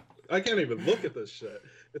can't even look at this shit.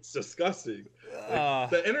 It's disgusting. Like,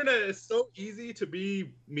 the internet is so easy to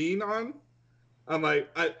be mean on. I'm like,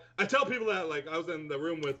 I tell people that, like, I was in the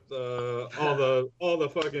room with all the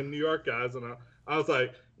fucking New York guys, and I was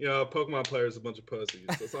like, Pokemon players a bunch of pussies.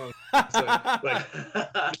 That's all I'm saying.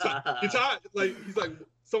 Like, he's like,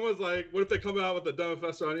 someone's like, what if they come out with a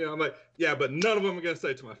Dunafesto on you? I'm like, yeah, but none of them are gonna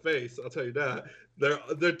say it to my face. I'll tell you that.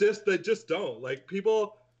 They just don't. Like,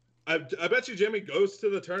 people, I bet you Jimmy goes to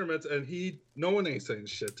the tournaments and no one ain't saying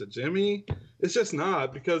shit to Jimmy. It's just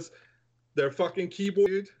not, because they're fucking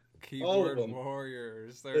keyboard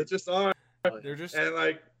warriors. They just are. They're just, and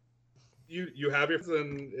like you have your,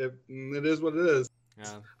 and it is what it is.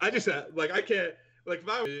 I just like I can't like if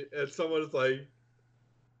I and someone's like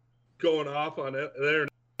going off on it there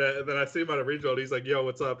and then I see him on a regional and he's like, "Yo,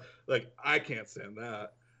 what's up?" Like I can't stand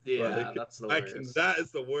that. Yeah, like, that's the worst. That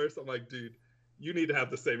is the worst. I'm like, dude, you need to have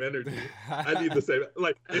the same energy. I need the same.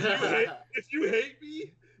 Like if you hate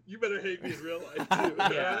me, you better hate me in real life too.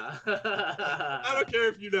 Yeah. I don't care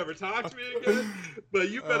if you never talk to me again, but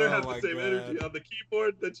you better have the same energy on the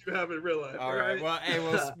keyboard that you have in real life. All right. Well,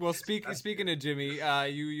 hey, speaking of Jimmy,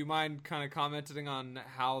 you mind kind of commenting on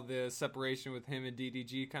how the separation with him and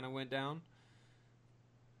DDG kind of went down?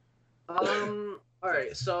 All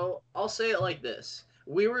right. So I'll say it like this.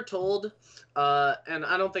 We were told, and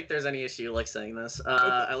I don't think there's any issue like saying this.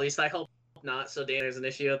 At least I hope not. So Dan, there's an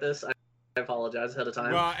issue with this. I apologize ahead of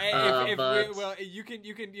time. Well, you can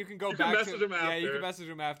go back message him after. Yeah, you can message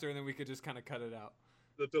him after, and then we could just kind of cut it out.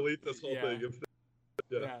 Delete this whole thing.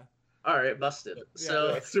 Yeah. All right, busted. Yeah,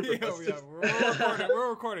 so super busted. We're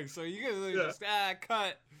recording, so you can just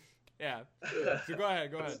cut. Yeah. So go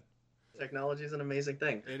ahead. Technology is an amazing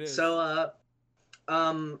thing. It is. So,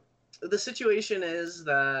 the situation is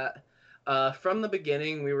that from the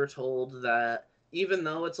beginning we were told that even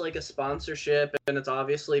though it's like a sponsorship and it's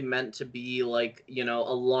obviously meant to be like, you know,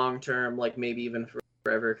 a long-term, like maybe even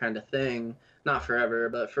forever kind of thing, not forever,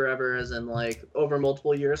 but forever as in like over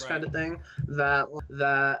multiple years kind of thing, that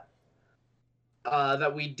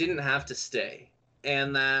we didn't have to stay,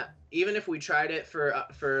 and that even if we tried it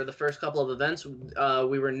for the first couple of events,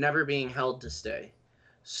 we were never being held to stay.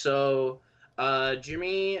 So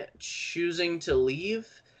Jimmy choosing to leave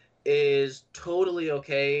is totally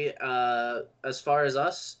okay. As far as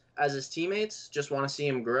us as his teammates, just want to see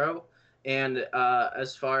him grow, and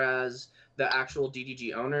as far as the actual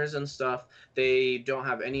DDG owners and stuff, they don't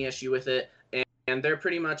have any issue with it, and they're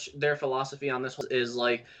pretty much, their philosophy on this is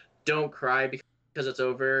like, don't cry because it's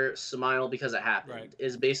over, smile because it happened. Right.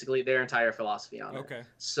 Is basically their entire philosophy on it. Okay.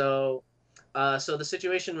 So the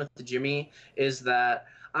situation with Jimmy is that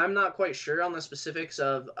I'm not quite sure on the specifics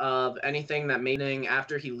of anything that made him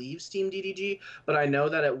after he leaves Team DDG, but I know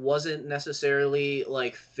that it wasn't necessarily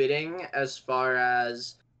like fitting as far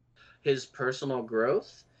as his personal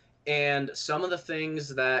growth, and some of the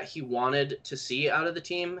things that he wanted to see out of the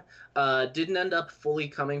team didn't end up fully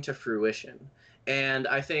coming to fruition. And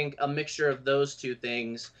I think a mixture of those two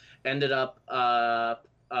things ended up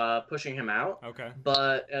pushing him out. Okay.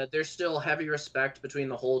 But there's still heavy respect between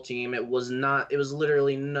the whole team. It was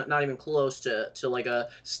literally not even close to like a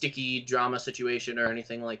sticky drama situation or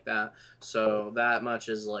anything like that. So that much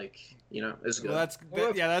is like, you know, is good.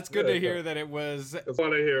 Well, that's good to hear that it was. I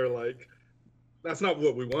want to hear like, that's not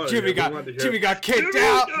what we wanted. Jimmy got kicked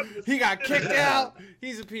out. He got kicked out.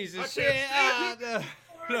 He's a piece of shit.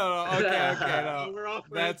 No, okay, no.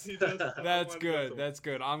 That's good. That's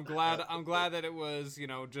good. I'm glad that it was, you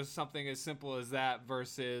know, just something as simple as that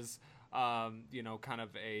versus, you know, kind of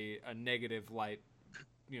a negative light,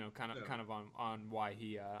 you know, kind of on why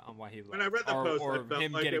he left. When I read the post, or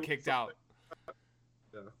him like getting kicked out.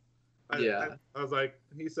 I was like,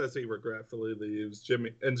 he says he regretfully leaves.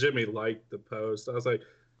 Jimmy liked the post. I was like,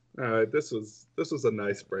 all right, this was a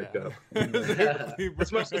nice breakup. Yeah.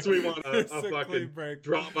 As much as we want a fucking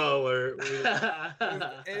drama alert.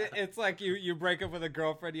 It's like you break up with a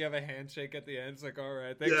girlfriend, you have a handshake at the end. It's like, all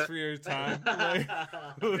right, thanks for your time. Like,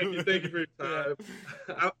 thank you for your time.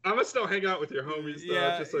 Yeah. I'm gonna still hang out with your homies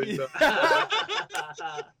though, just so you know.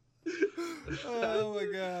 Oh my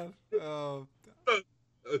god. Oh.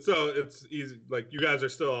 So it's easy. Like, you guys are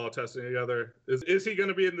still all testing together. Is he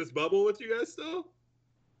gonna be in this bubble with you guys still?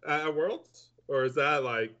 At Worlds, or is that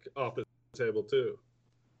like off the table too?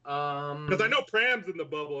 Because I know Pram's in the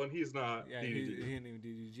bubble and he's not. Yeah, DDG. he ain't even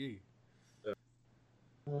DDG. Yeah.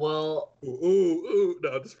 Well,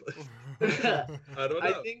 no, just I don't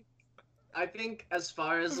know. I think as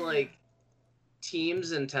far as like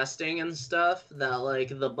teams and testing and stuff, that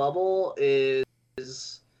like the bubble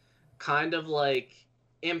is kind of like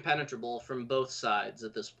impenetrable from both sides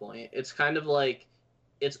at this point. It's kind of like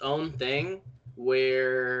its own thing,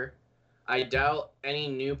 where I doubt any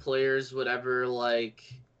new players would ever like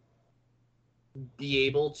be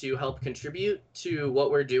able to help contribute to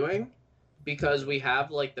what we're doing, because we have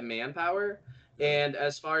like the manpower. And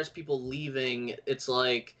as far as people leaving, it's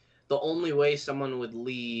like the only way someone would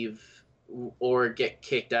leave or get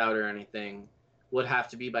kicked out or anything would have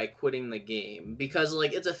to be by quitting the game, because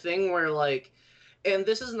like it's a thing where like, and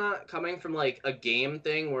this is not coming from like a game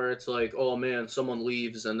thing where it's like, oh man, someone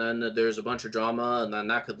leaves and then there's a bunch of drama and then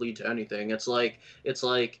that could lead to anything. It's like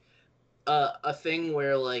a thing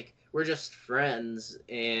where like we're just friends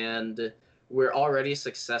and we're already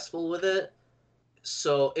successful with it.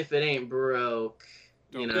 So if it ain't broke,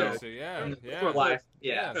 you know, Yeah. life.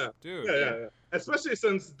 Yeah. Dude. Yeah. Especially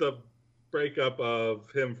since the breakup of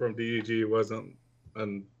him from DEG wasn't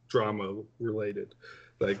drama related.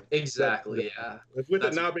 Like Exactly. With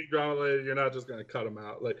it not being drama related, you're not just gonna cut him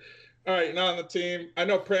out. Like, all right, not on the team. I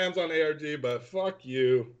know Pram's on ARG, but fuck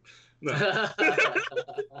you. No. That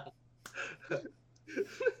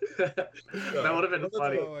would have been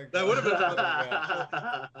funny. That would have been funny.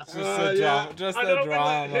 Just I the don't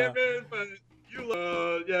drama. Let him in, but you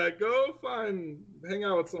go hang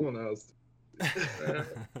out with someone else.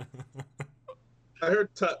 I heard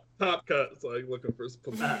Top Cut's like looking for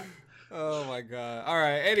some. Oh my god. All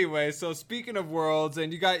right. Anyway, so speaking of worlds,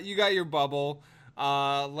 and you got your bubble.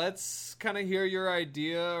 Let's kind of hear your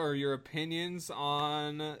idea or your opinions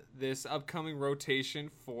on this upcoming rotation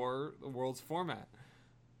for the world's format.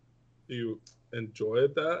 Do you enjoy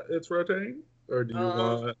that it's rotating, or do you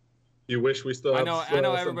want? You wish we still? I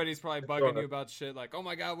know everybody's probably bugging you about shit like, oh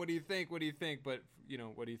my god, what do you think? What do you think? But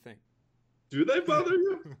what do you think? Do they bother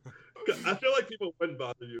you? I feel like people wouldn't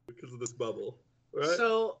bother you because of this bubble, right?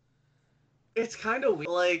 So it's kind of weird.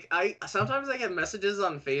 Like sometimes I get messages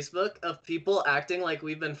on Facebook of people acting like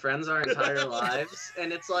we've been friends our entire lives,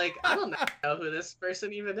 and it's like I don't know who this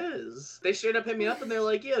person even is. They straight up hit me up and they're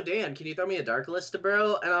like, "Yo, Dan, can you throw me a dark list,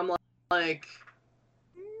 bro?" And I'm like,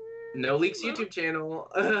 "No Leaks YouTube channel."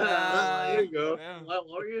 There you go. What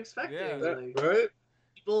were you expecting? Yeah, right?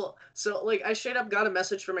 So like I straight up got a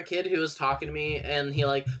message from a kid who was talking to me, and he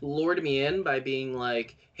like lured me in by being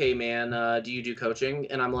like, hey man, do you do coaching?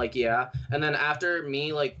 And I'm like, yeah. And then after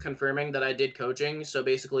me like confirming that I did coaching, so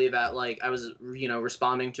basically that like I was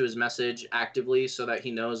responding to his message actively so that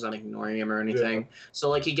he knows I'm ignoring him or anything. Yeah. So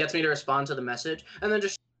like he gets me to respond to the message and then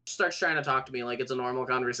just starts trying to talk to me like it's a normal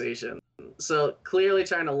conversation. So clearly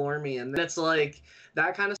trying to lure me in. And it's like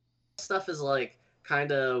that kind of stuff is like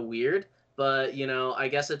kind of weird. But, I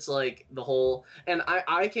guess it's like the whole, and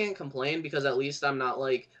I can't complain because at least I'm not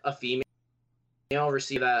like a female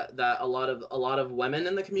receive that a lot of women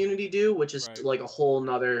in the community do, which is like a whole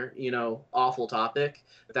nother, awful topic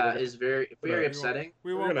that is very, very upsetting.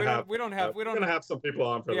 We don't have some people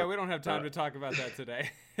on for that. We don't have time to talk about that today.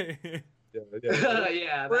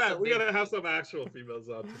 Yeah. We gotta have some actual females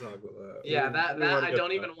on to talk about that. Yeah, that I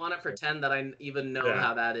don't even want to pretend that I even know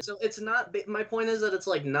how that is. So it's not. My point is that it's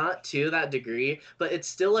like not to that degree, but it's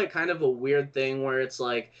still like kind of a weird thing where it's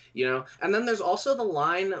like And then there's also the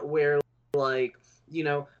line where like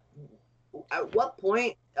at what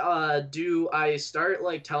point do I start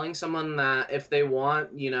like telling someone that if they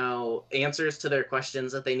want answers to their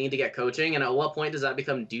questions that they need to get coaching, and at what point does that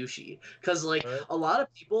become douchey? Because like a lot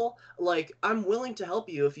of people, like, I'm willing to help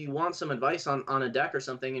you if you want some advice on a deck or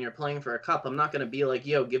something and you're playing for a cup. I'm not going to be like,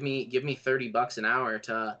 yo, give me $30 an hour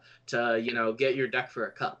to get your deck for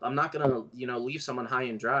a cup. I'm not going to leave someone high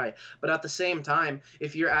and dry. But at the same time,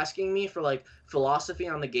 if you're asking me for like philosophy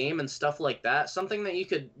on the game and stuff like that, something that you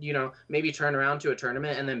could maybe turn around to a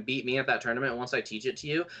tournament and then beat me at that tournament once I teach it to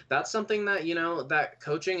you, that's something that that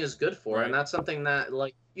coaching is good for. Right. And that's something that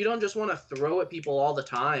like you don't just want to throw at people all the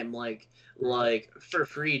time like for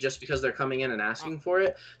free just because they're coming in and asking for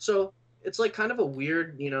it. So it's like kind of a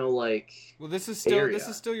weird well, this is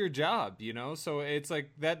still your job, so it's like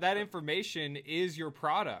that information is your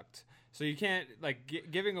product. So you can't like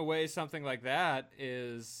giving away something like that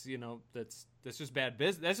is that's just bad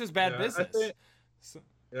business. That's just bad business.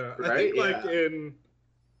 I think like in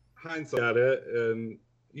hindsight at it, and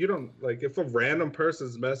you don't like if a random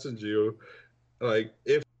person's messaged you, like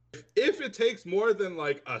if it takes more than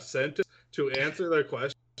like a sentence to answer their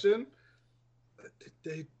question,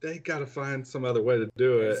 they gotta find some other way to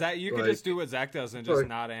do it. Zach, you can just do what Zach does and just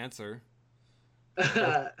not answer.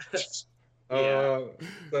 Send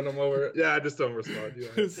them over. Yeah, I just don't respond.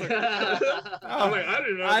 I'm like, I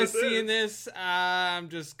didn't know. I seen this. I'm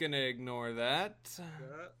just gonna ignore that.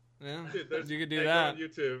 Yeah, dude, you could do that on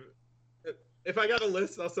YouTube. If I got a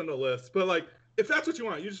list, I'll send a list. But like, if that's what you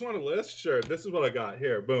want, you just want a list. Sure, this is what I got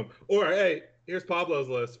here. Boom. Or hey, here's Pablo's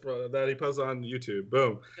list that he posts on YouTube.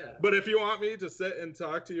 Boom. Yeah. But if you want me to sit and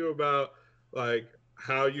talk to you about like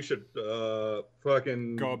how you should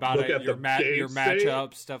fucking go about look it, at your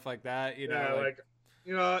matchup, stuff like that.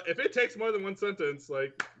 If it takes more than one sentence,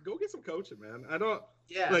 like go get some coaching, man. I don't.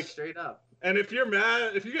 Yeah, like straight up. And if you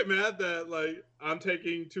get mad that like I'm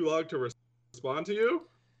taking too long to respond to you,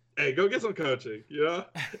 hey, go get some coaching.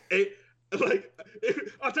 Hey, like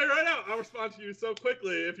I'll tell you right now, I'll respond to you so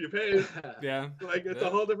quickly if you pay. Yeah. Like it's a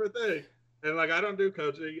whole different thing. And like I don't do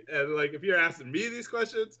coaching, and like if you're asking me these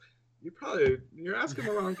questions, you're asking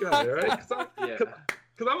the wrong guy, right?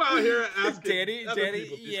 Because I'm out here asking Danny,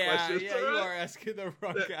 these questions, you are asking the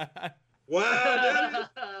wrong guy. Wow, Danny.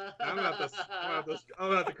 I'm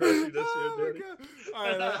about to crush you this year, Danny.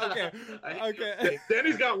 All right, okay.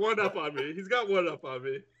 Danny's got one up on me. He's got one up on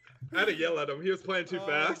me. I had to yell at him. He was playing too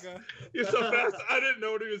fast. He was so fast, I didn't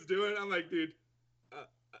know what he was doing. I'm like, dude,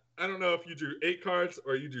 I don't know if you drew 8 cards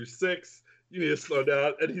or you drew 6. You need to slow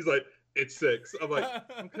down. And he's like, it's 6. I'm like,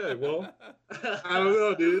 okay, well, I don't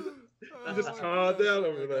know, dude. You just calm down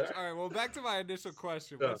over there. All right, well, back to my initial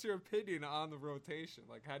question. What's your opinion on the rotation?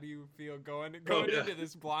 Like, how do you feel going into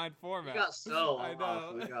this blind format? We got so I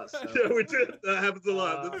know. We got so Yeah, we did. That happens a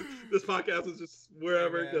lot. This podcast is just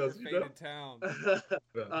wherever it goes. Faded town.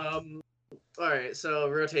 All right, so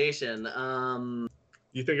rotation.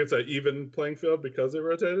 You think it's an even playing field because they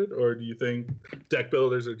rotated, or do you think deck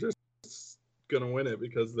builders are just gonna win it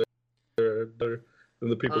because they're better than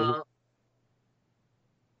the people?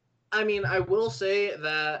 I mean, I will say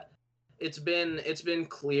that it's been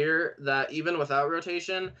clear that even without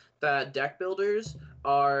rotation, that deck builders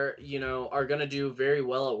are gonna do very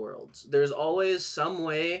well at Worlds. There's always some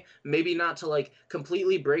way, maybe not to like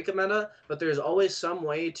completely break a meta, but there's always some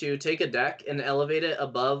way to take a deck and elevate it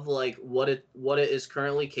above like what it is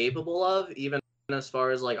currently capable of, even as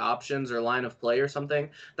far as like options or line of play or something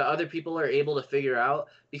that other people are able to figure out.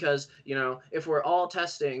 Because if we're all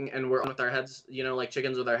testing and we're with our heads like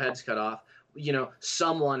chickens with our heads cut off,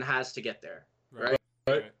 someone has to get there, right?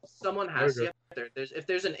 Someone has to get there. If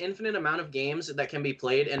there's an infinite amount of games that can be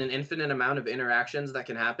played and an infinite amount of interactions that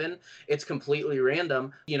can happen, it's completely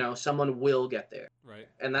random. Someone will get there, right?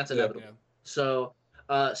 And that's inevitable. So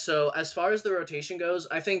as far as the rotation goes,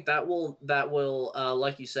 I think that will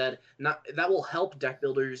like you said, that will help deck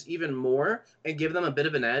builders even more and give them a bit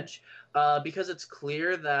of an edge, because it's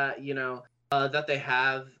clear that that they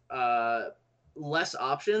have less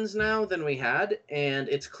options now than we had, and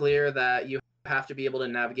it's clear that you have to be able to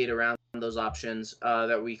navigate around those options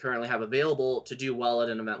that we currently have available to do well at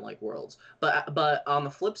an event like Worlds. But on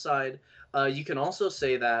the flip side, you can also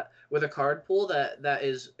say that with a card pool that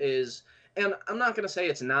is. And I'm not going to say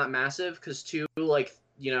it's not massive, because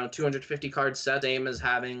 250 card sets, same as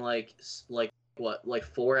having like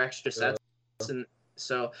 4 extra sets. And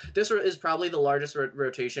so this is probably the largest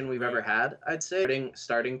rotation we've ever had, I'd say,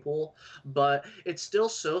 starting pool. But it's still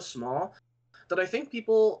so small that I think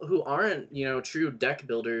people who aren't, true deck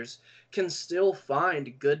builders can still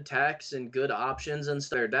find good techs and good options in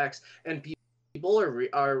their decks. And people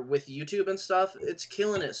are with YouTube and stuff, it's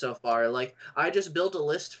killing it so far. Like, I just built a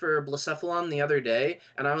list for Blacephalon the other day,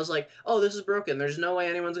 and I was like, oh, this is broken. There's no way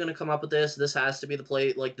anyone's going to come up with this. This has to be the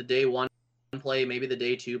play, like the day 1 play, maybe the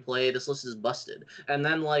day 2 play. This list is busted. And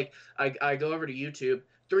then, like, I go over to YouTube,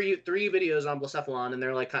 three videos on Blacephalon, and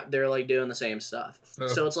they're like doing the same stuff.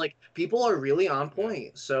 So it's like people are really on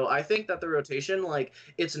point. So I think that the rotation, like,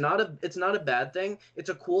 it's not a bad thing. It's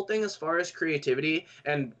a cool thing as far as creativity,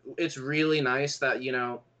 and it's really nice that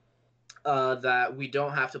that we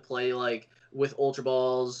don't have to play like with Ultra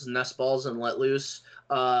Balls, Nest Balls, and Let Loose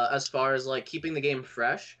as far as like keeping the game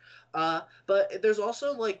fresh. But there's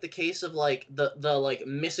also like the case of like the like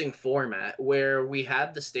missing format, where we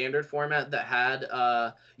had the standard format that had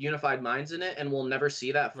Unified Minds in it, and we'll never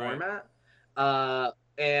see that format.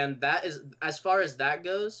 And that is, as far as that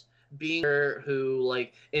goes, being who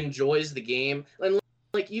like enjoys the game, and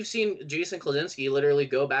like you've seen Jason Klasinski literally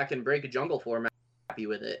go back and break a jungle format, happy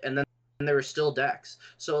with it, and then there were still decks.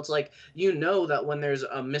 So it's like, that when there's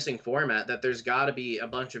a missing format, that there's got to be a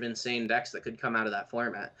bunch of insane decks that could come out of that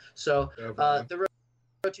format. So the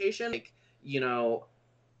rotation, like,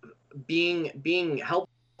 being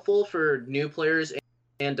helpful for new players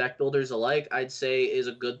and deck builders alike, I'd say is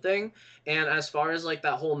a good thing. And as far as like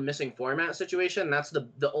that whole missing format situation, that's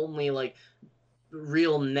the only like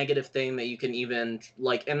real negative thing that you can even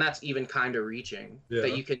like, and that's even kind of reaching,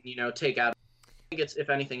 that you can take out. I think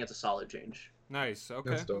if anything, it's a solid change. Nice.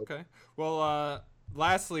 Okay. Well,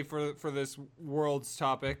 lastly, for this Worlds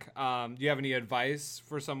topic, do you have any advice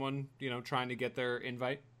for someone trying to get their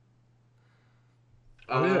invite?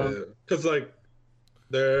 Because like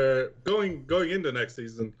they're going into next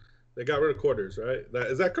season, they got rid of quarters, right?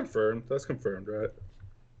 Is that confirmed? That's confirmed, right?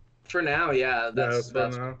 For now, yeah. That's for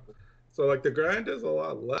now. So like the grind is a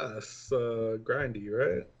lot less grindy,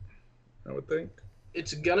 right? I would think.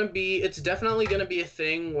 It's definitely gonna be a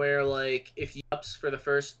thing where like if you ups for the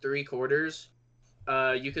first 3 quarters,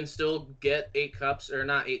 you can still get 8 cups, or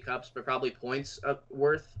not 8 cups, but probably points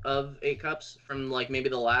worth of 8 cups from like maybe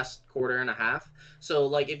the last quarter and a half. So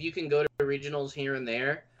like if you can go to regionals here and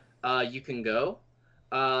there, you can go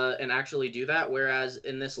and actually do that. Whereas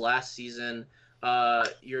in this last season,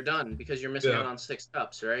 you're done because you're missing out on 6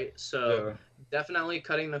 cups, right? So definitely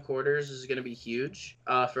cutting the quarters is going to be huge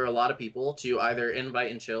for a lot of people to either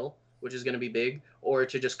invite and chill, which is going to be big, or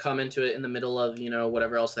to just come into it in the middle of, you know,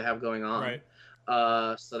 whatever else they have going on. Right.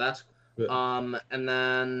 So that's and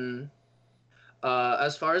then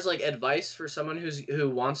as far as like advice for someone who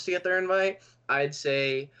wants to get their invite, I'd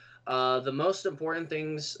say the most important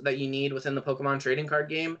things that you need within the Pokemon trading card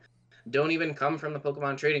game don't even come from the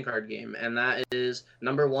Pokemon trading card game, and that is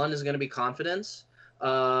number 1 is going to be confidence,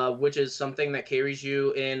 which is something that carries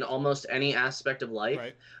you in almost any aspect of life.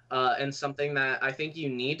 Right. And something that I think you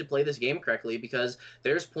need to play this game correctly, because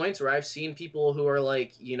there's points where I've seen people who are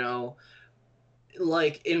like, you know,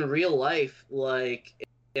 like in real life, like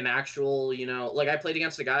an actual, you know, like I played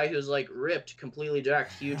against a guy who's like ripped, completely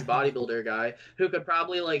jacked, huge bodybuilder guy who could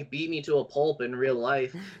probably like beat me to a pulp in real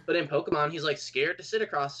life, but in Pokemon he's like scared to sit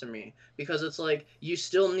across from me, because it's like you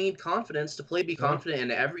still need confidence to play, be confident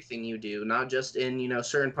in everything you do, not just in, you know,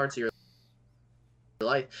 certain parts of your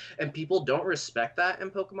life. And people don't respect that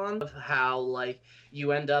in Pokemon, of how like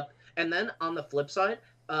you end up. And then on the flip side,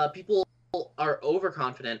 people are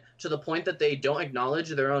overconfident to the point that they don't acknowledge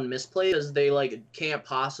their own misplays, because they like can't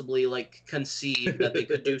possibly like conceive that they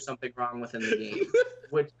could do something wrong within the game.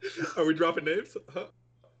 Which are we dropping names?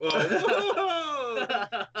 Whoa.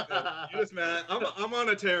 You just mad. I'm on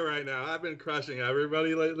a tear right now. I've been crushing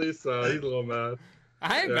everybody lately, so he's a little mad.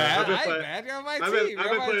 I ain't mad. I ain't mad. You're on my team. I've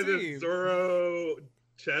been playing this Zoro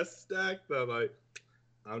chess stack that like,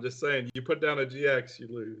 I'm just saying, you put down a GX, you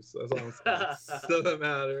lose. That's all I'm saying. Doesn't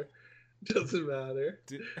matter. Doesn't matter.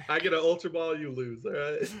 I get an Ultra Ball, you lose, all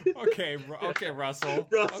right? Okay, Russell. Okay,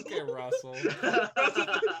 Russell.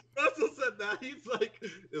 Russell said that. He's like,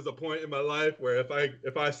 there's a point in my life where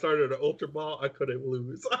if I started an Ultra Ball, I couldn't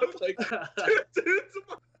lose. I'm like, dude,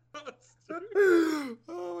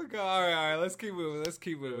 oh my god! All right. Let's keep moving.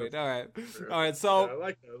 All right. So, yeah, I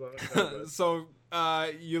like that. So,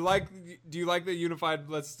 do you like the unified?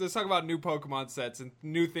 Let's talk about new Pokemon sets and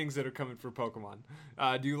new things that are coming for Pokemon.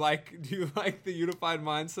 Do you like the unified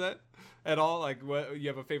mindset at all? Like, what, you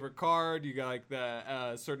have a favorite card? You got like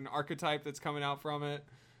the certain archetype that's coming out from it?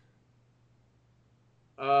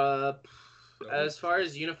 As far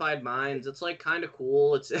as Unified Minds, it's like kind of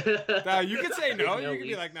cool. It's now you can say no. You can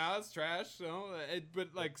be like, no, it's trash. So, but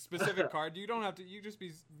like specific card, you don't have to. You just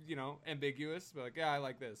be, you know, ambiguous. But like, yeah, I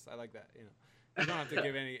like this. I like that. You know, you don't have to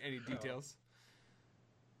give any details.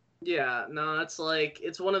 Yeah, no, it's like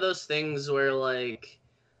it's one of those things where like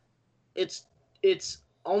it's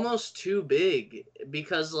almost too big,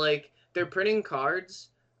 because like they're printing cards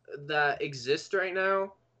that exist right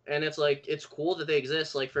now, and it's like it's cool that they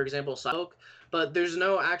exist, like for example Psylocke, but there's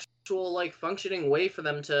no actual like functioning way for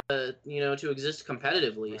them to, you know, to exist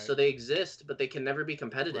competitively. Right. So they exist, but they can never be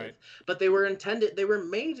competitive. Right. But they were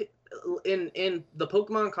made in the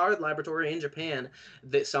Pokemon card laboratory in Japan,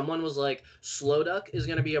 that someone was like, Slowduck is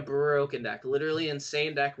going to be a broken deck, literally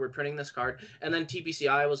insane deck, we're printing this card. And then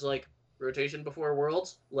TPCI was like, rotation before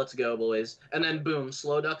Worlds, let's go, boys. And then boom,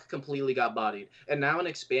 Slowduck completely got bodied. And now in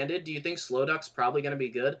Expanded, do you think Slowduck's probably going to be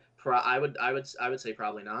good? I would say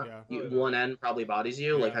probably not. Yeah. One end probably bodies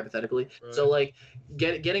you, like hypothetically. Right. So like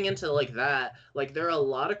getting into like that, like there are a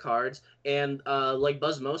lot of cards, and like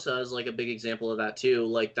Buzzmosa is like a big example of that too.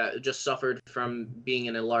 Like that just suffered from being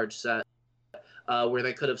in a large set. Where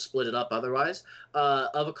they could have split it up otherwise,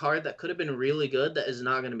 of a card that could have been really good that is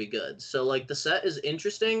not going to be good. So like the set is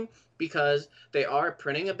interesting because they are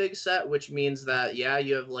printing a big set, which means that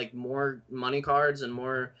you have like more money cards and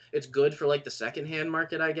more. It's good for like the secondhand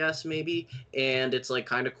market, I guess, maybe, and it's like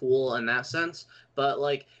kind of cool in that sense. But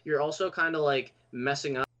like you're also kind of like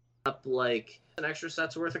messing up like an extra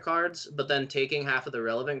set's worth of cards, but then taking half of the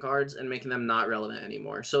relevant cards and making them not relevant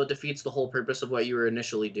anymore. So it defeats the whole purpose of what you were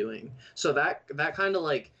initially doing. So that kind of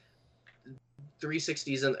like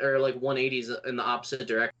 360s or like 180s in the opposite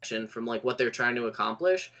direction from like what they're trying to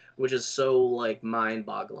accomplish, which is so like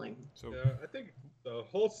mind-boggling. So yeah, I think the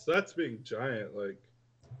whole set's being giant. Like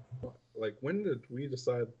when did we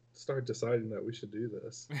start deciding that we should do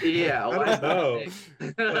this? Yeah, I don't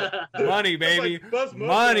know. Money, baby. Like,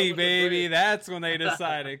 money, baby. That's when they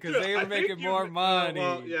decided, because they were making more money.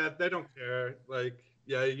 Well, yeah, they don't care. Like,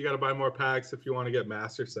 yeah, you got to buy more packs if you want to get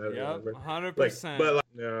Master Set. Yep, or 100%. But like,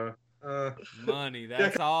 yeah. Money.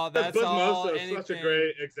 That's all. That's all. Buzzmosa is such a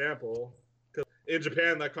great example. Because in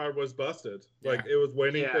Japan, that card was busted. Like it was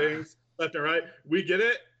winning things left and right. We get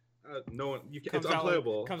it. No one. It's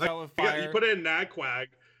unplayable. Comes out with fire. You put it in Nagquag,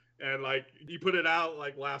 and like you put it out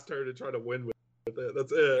like last turn to try to win with it.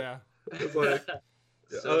 That's it. Yeah. It's like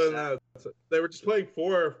other than that, they were just playing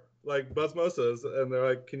 4 like Buzzmosas, and they're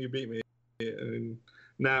like, "Can you beat me?" and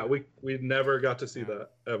now we never got to see that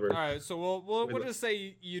ever. All right, so we'll just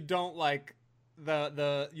say you don't like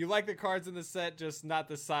you like the cards in the set, just not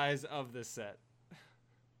the size of the set.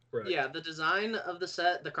 Right. Yeah, the design of the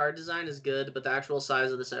set, the card design is good, but the actual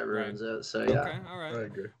size of the set ruins it. So yeah. Okay, all right. I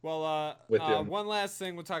agree. Well, With you. one last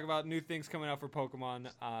thing, we'll talk about new things coming out for Pokemon.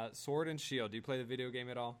 Sword and Shield. Do you play the video game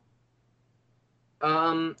at all?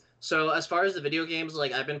 So as far as the video games,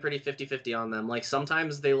 like I've been pretty 50-50 on them. Like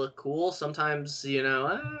sometimes they look cool, sometimes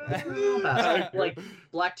like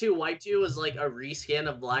Black 2 White 2 is like a reskin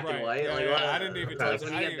of Black and White. Yeah, like I didn't even touch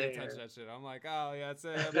when I you didn't get even touch there. that shit. I'm like, oh yeah, it's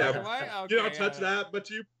Black and White. Okay, You don't touch that,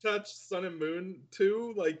 but you touch Sun and Moon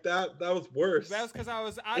too. Like that was worse. That's because I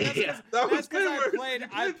was. That That's was because way I worse. played. You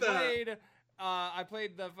I did that. played. I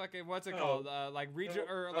played the fucking what's it called? Like region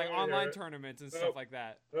or like online tournaments and stuff like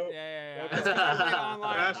that. Yeah. That's 'cause I played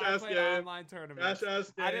online. I played online tournaments.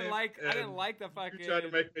 Trash-ass game, I didn't like the fucking. You tried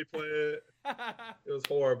to make me play it. It was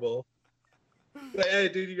horrible. Like, hey,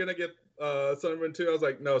 dude, you're gonna get Sun and Moon 2? I was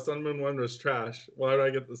like, no, Sun and Moon 1 was trash. Why did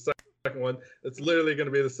I get the second one? It's literally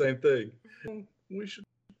gonna be the same thing. We should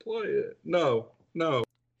play it. No.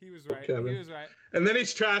 He was right. Kevin. He was right. And then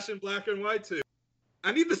he's trashing Black and White too.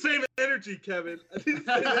 I need the same energy, Kevin. I need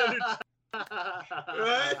the same energy.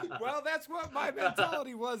 Right? Well, that's what my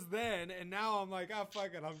mentality was then, and now I'm like, oh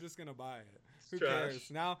fuck it, I'm just gonna buy it. Who Trash. cares?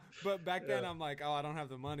 Now, but back then Yeah. I'm like, oh, I don't have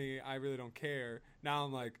the money. I really don't care. Now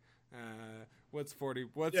I'm like, what's $40?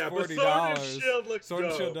 What's Yeah, but $40? Sword and Shield looks Sword and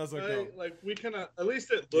dope, Shield does look right? dope. Like we can at least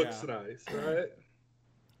it looks nice, right?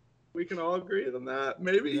 We can all agree on that.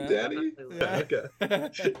 Maybe, Yeah. Danny? Yeah. Okay.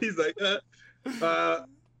 He's like,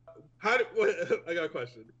 I got a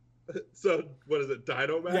question. So, what is it,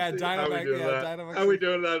 Dynamax? Yeah, Dynamax. How are we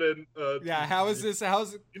doing that in Yeah, how is this?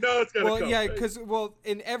 How's You know it's gonna well, come, yeah, right? because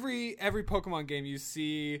in every Pokemon game you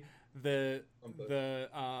see the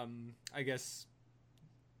I guess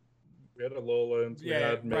we had Alolans, we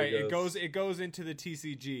had Megas. right. It goes into the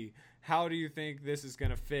TCG. How do you think this is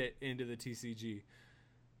gonna fit into the TCG?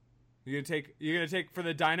 You're gonna take for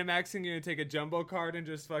the Dynamaxing. You're gonna take a jumbo card and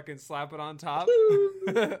just fucking slap it on top,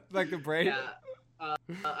 like the braid. Yeah.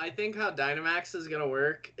 I think how Dynamax is gonna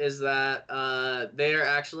work is that they are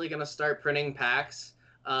actually gonna start printing packs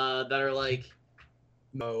that are like,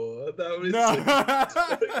 No, that was No.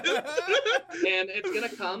 and it's gonna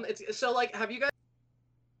come. It's so like, have you guys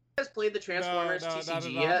played the Transformers No, not at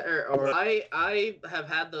TCG all. yet? Or I have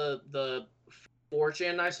had the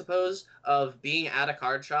fortune, I suppose, of being at a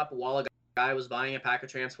card shop while a guy was buying a pack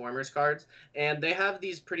of Transformers cards, and they have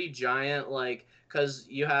these pretty giant, like, because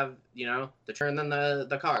you have, the turn, then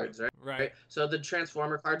the cards, right? Right. So the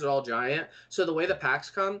Transformer cards are all giant. So the way the packs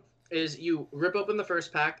come is you rip open the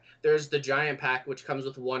first pack, there's the giant pack, which comes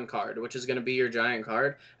with one card, which is going to be your giant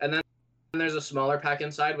card, and then there's a smaller pack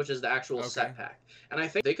inside, which is the actual set pack. And I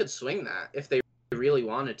think they could swing that if they really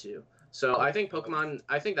wanted to. So I think that's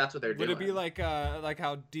what they're doing. Would it be like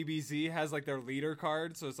how DBZ has like their leader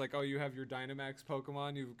card? So it's like, oh, you have your Dynamax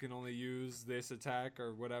Pokemon, you can only use this attack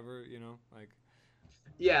or whatever, like.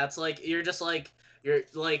 Yeah, it's like you're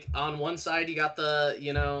like on one side you got the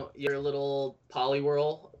your little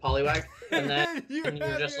Poliwag, and then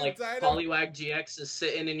you're just like Poliwag GX is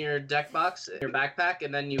sitting in your deck box, in your backpack,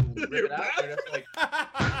 and then you rip it out. You're just like,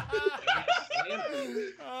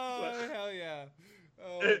 oh hell yeah!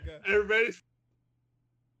 Oh my god! Everybody's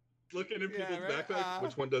looking in people's right? backpacks.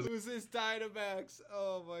 Which one does it? Who's this Dynamax?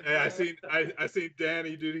 Oh my god! Hey, I seen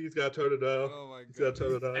Danny, dude. He's got Totodile. Oh my god! He's got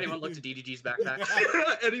Totodile. anyone looked at DDG's backpack?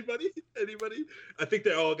 Anybody? I think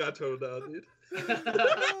they all got Totodile, dude. Oh, shit.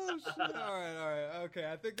 All right. Okay,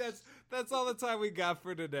 I think that's all the time we got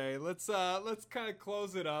for today. Let's kind of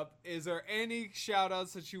close it up. Is there any shout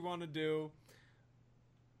outs that you want to do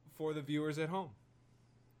for the viewers at home?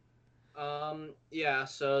 Yeah,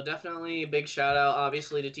 so definitely big shout out,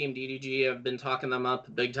 obviously, to Team DDG. I've been talking them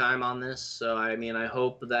up big time on this. So, I mean, I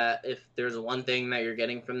hope that if there's one thing that you're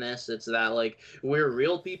getting from this, it's that, like, we're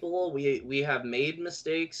real people. We have made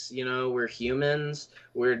mistakes. We're humans.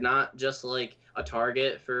 We're not just, like, a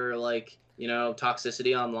target for, like,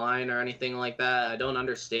 toxicity online or anything like that. I don't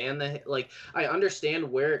understand I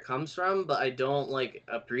understand where it comes from, but I don't, like,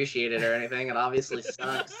 appreciate it or anything. It obviously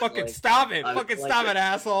sucks. Fucking like, stop it! I- Fucking like- stop it,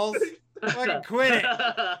 assholes! Fucking quit it!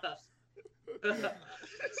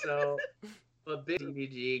 So, but big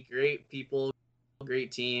DBG, great people,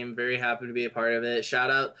 great team, very happy to be a part of it.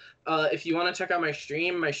 Shout out. If you want to check out my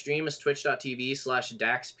stream is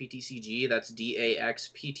twitch.tv/DaxPTCG. That's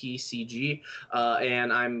DAXPTCG.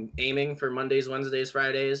 And I'm aiming for Mondays, Wednesdays,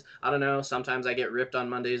 Fridays. I don't know. Sometimes I get ripped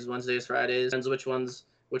on Mondays, Wednesdays, Fridays. Depends which one's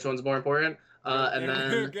more important. And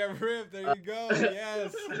then get ripped. There you go.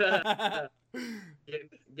 Yes.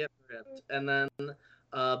 get ripped. And then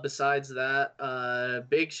besides that,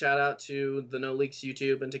 big shout out to the No Leaks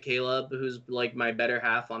YouTube and to Caleb, who's like my better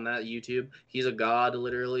half on that YouTube. He's a god,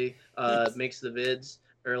 literally. Makes the vids,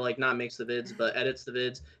 or like not makes the vids, but edits the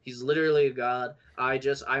vids. He's literally a god.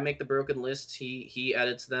 I make the broken lists. He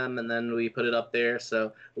edits them, and then we put it up there.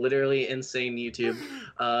 So literally insane YouTube.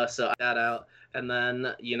 So that out, and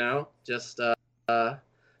then just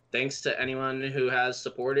thanks to anyone who has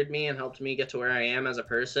supported me and helped me get to where I am as a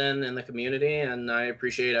person in the community, and I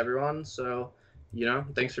appreciate everyone. So,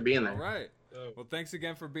 thanks for being there. All right. Well, thanks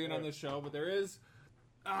again for being on the show. But there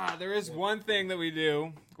is one thing that we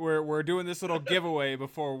do. We're doing this little giveaway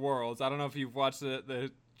before Worlds. I don't know if you've watched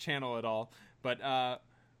the channel at all, but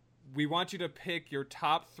we want you to pick your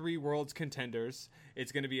top 3 Worlds contenders.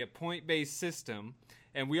 It's going to be a point-based system,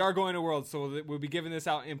 and we are going to Worlds, so we'll be giving this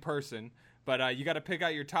out in person. But you got to pick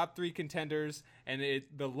out your top 3 contenders, and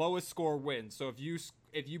the lowest score wins. So if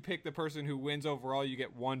you pick the person who wins overall, you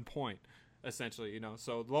get 1 point, essentially.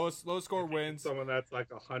 So lowest score wins. Someone that's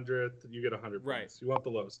like 100, you get 100 right. points. You want the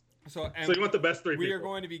lowest. So you want the best 3 people. We are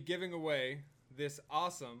going to be giving away this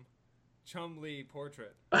awesome Chum-Li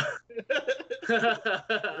portrait. He's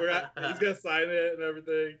gonna sign it and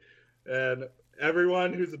everything. And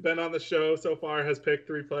everyone who's been on the show so far has picked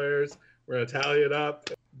 3 players. We're gonna tally it up,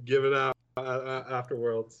 give it out after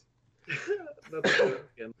Worlds. That's good.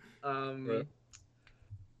 Right.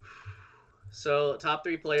 So top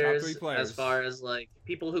 3 players, as far as like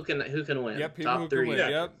people who can win. Yep, people top who 3. can win. Yeah.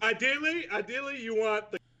 Yep. Ideally, you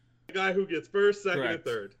want the guy who gets first, second, Correct. and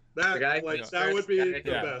third. That The guy like who gets that first, would be the guy the who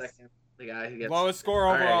gets best. second, the guy who gets Lowest score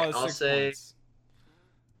overall is I'll 6 say- points.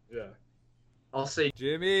 Yeah. I'll say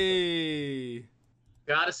Jimmy.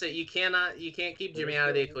 gotta say you can't keep Jimmy out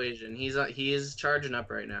of the equation. He's charging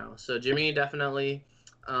up right now. So Jimmy definitely.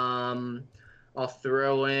 I'll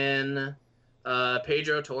throw in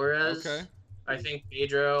Pedro Torres. Okay. I think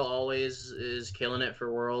Pedro always is killing it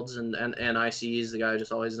for Worlds and ICs. The guy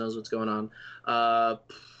just always knows what's going on.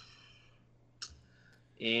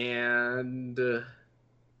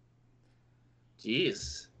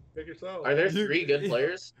 Jeez, Pick yourself. are there 3 good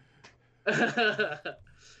players?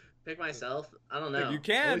 Pick myself. I don't know. You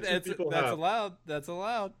can. Only 2 people That's have. allowed. That's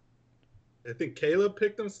allowed. I think Caleb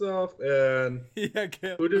picked himself, and Yeah,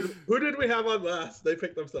 Caleb. who did we have on last? They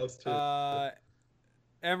picked themselves too.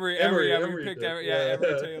 Emery Emery picked did, Emery. yeah. Yeah,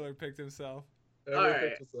 Emery Taylor picked himself. Everyone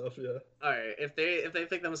alright. picked himself, yeah. All right, if they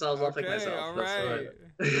pick themselves, I'll pick Okay, myself. all That's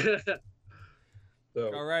right.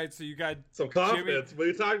 So All right, so you got some confidence. What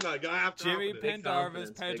are you talking about? You gotta have Jimmy confidence. Big Pendarvis, confidence,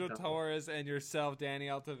 big Pedro confidence. Torres, and yourself, Danny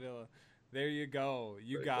Altavilla. There you go.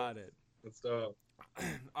 You Very got cool. it. Let's go.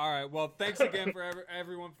 All right. Well, thanks again for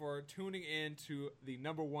everyone for tuning in to the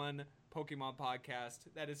 #1 Pokemon podcast.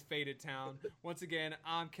 That is Faded Town. Once again,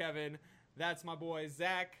 I'm Kevin. That's my boy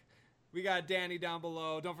Zach. We got Danny down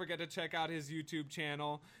below. Don't forget to check out his YouTube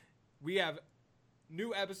channel. We have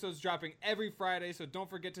new episodes dropping every Friday, so don't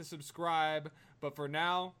forget to subscribe. But for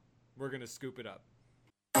now, we're going to scoop it up.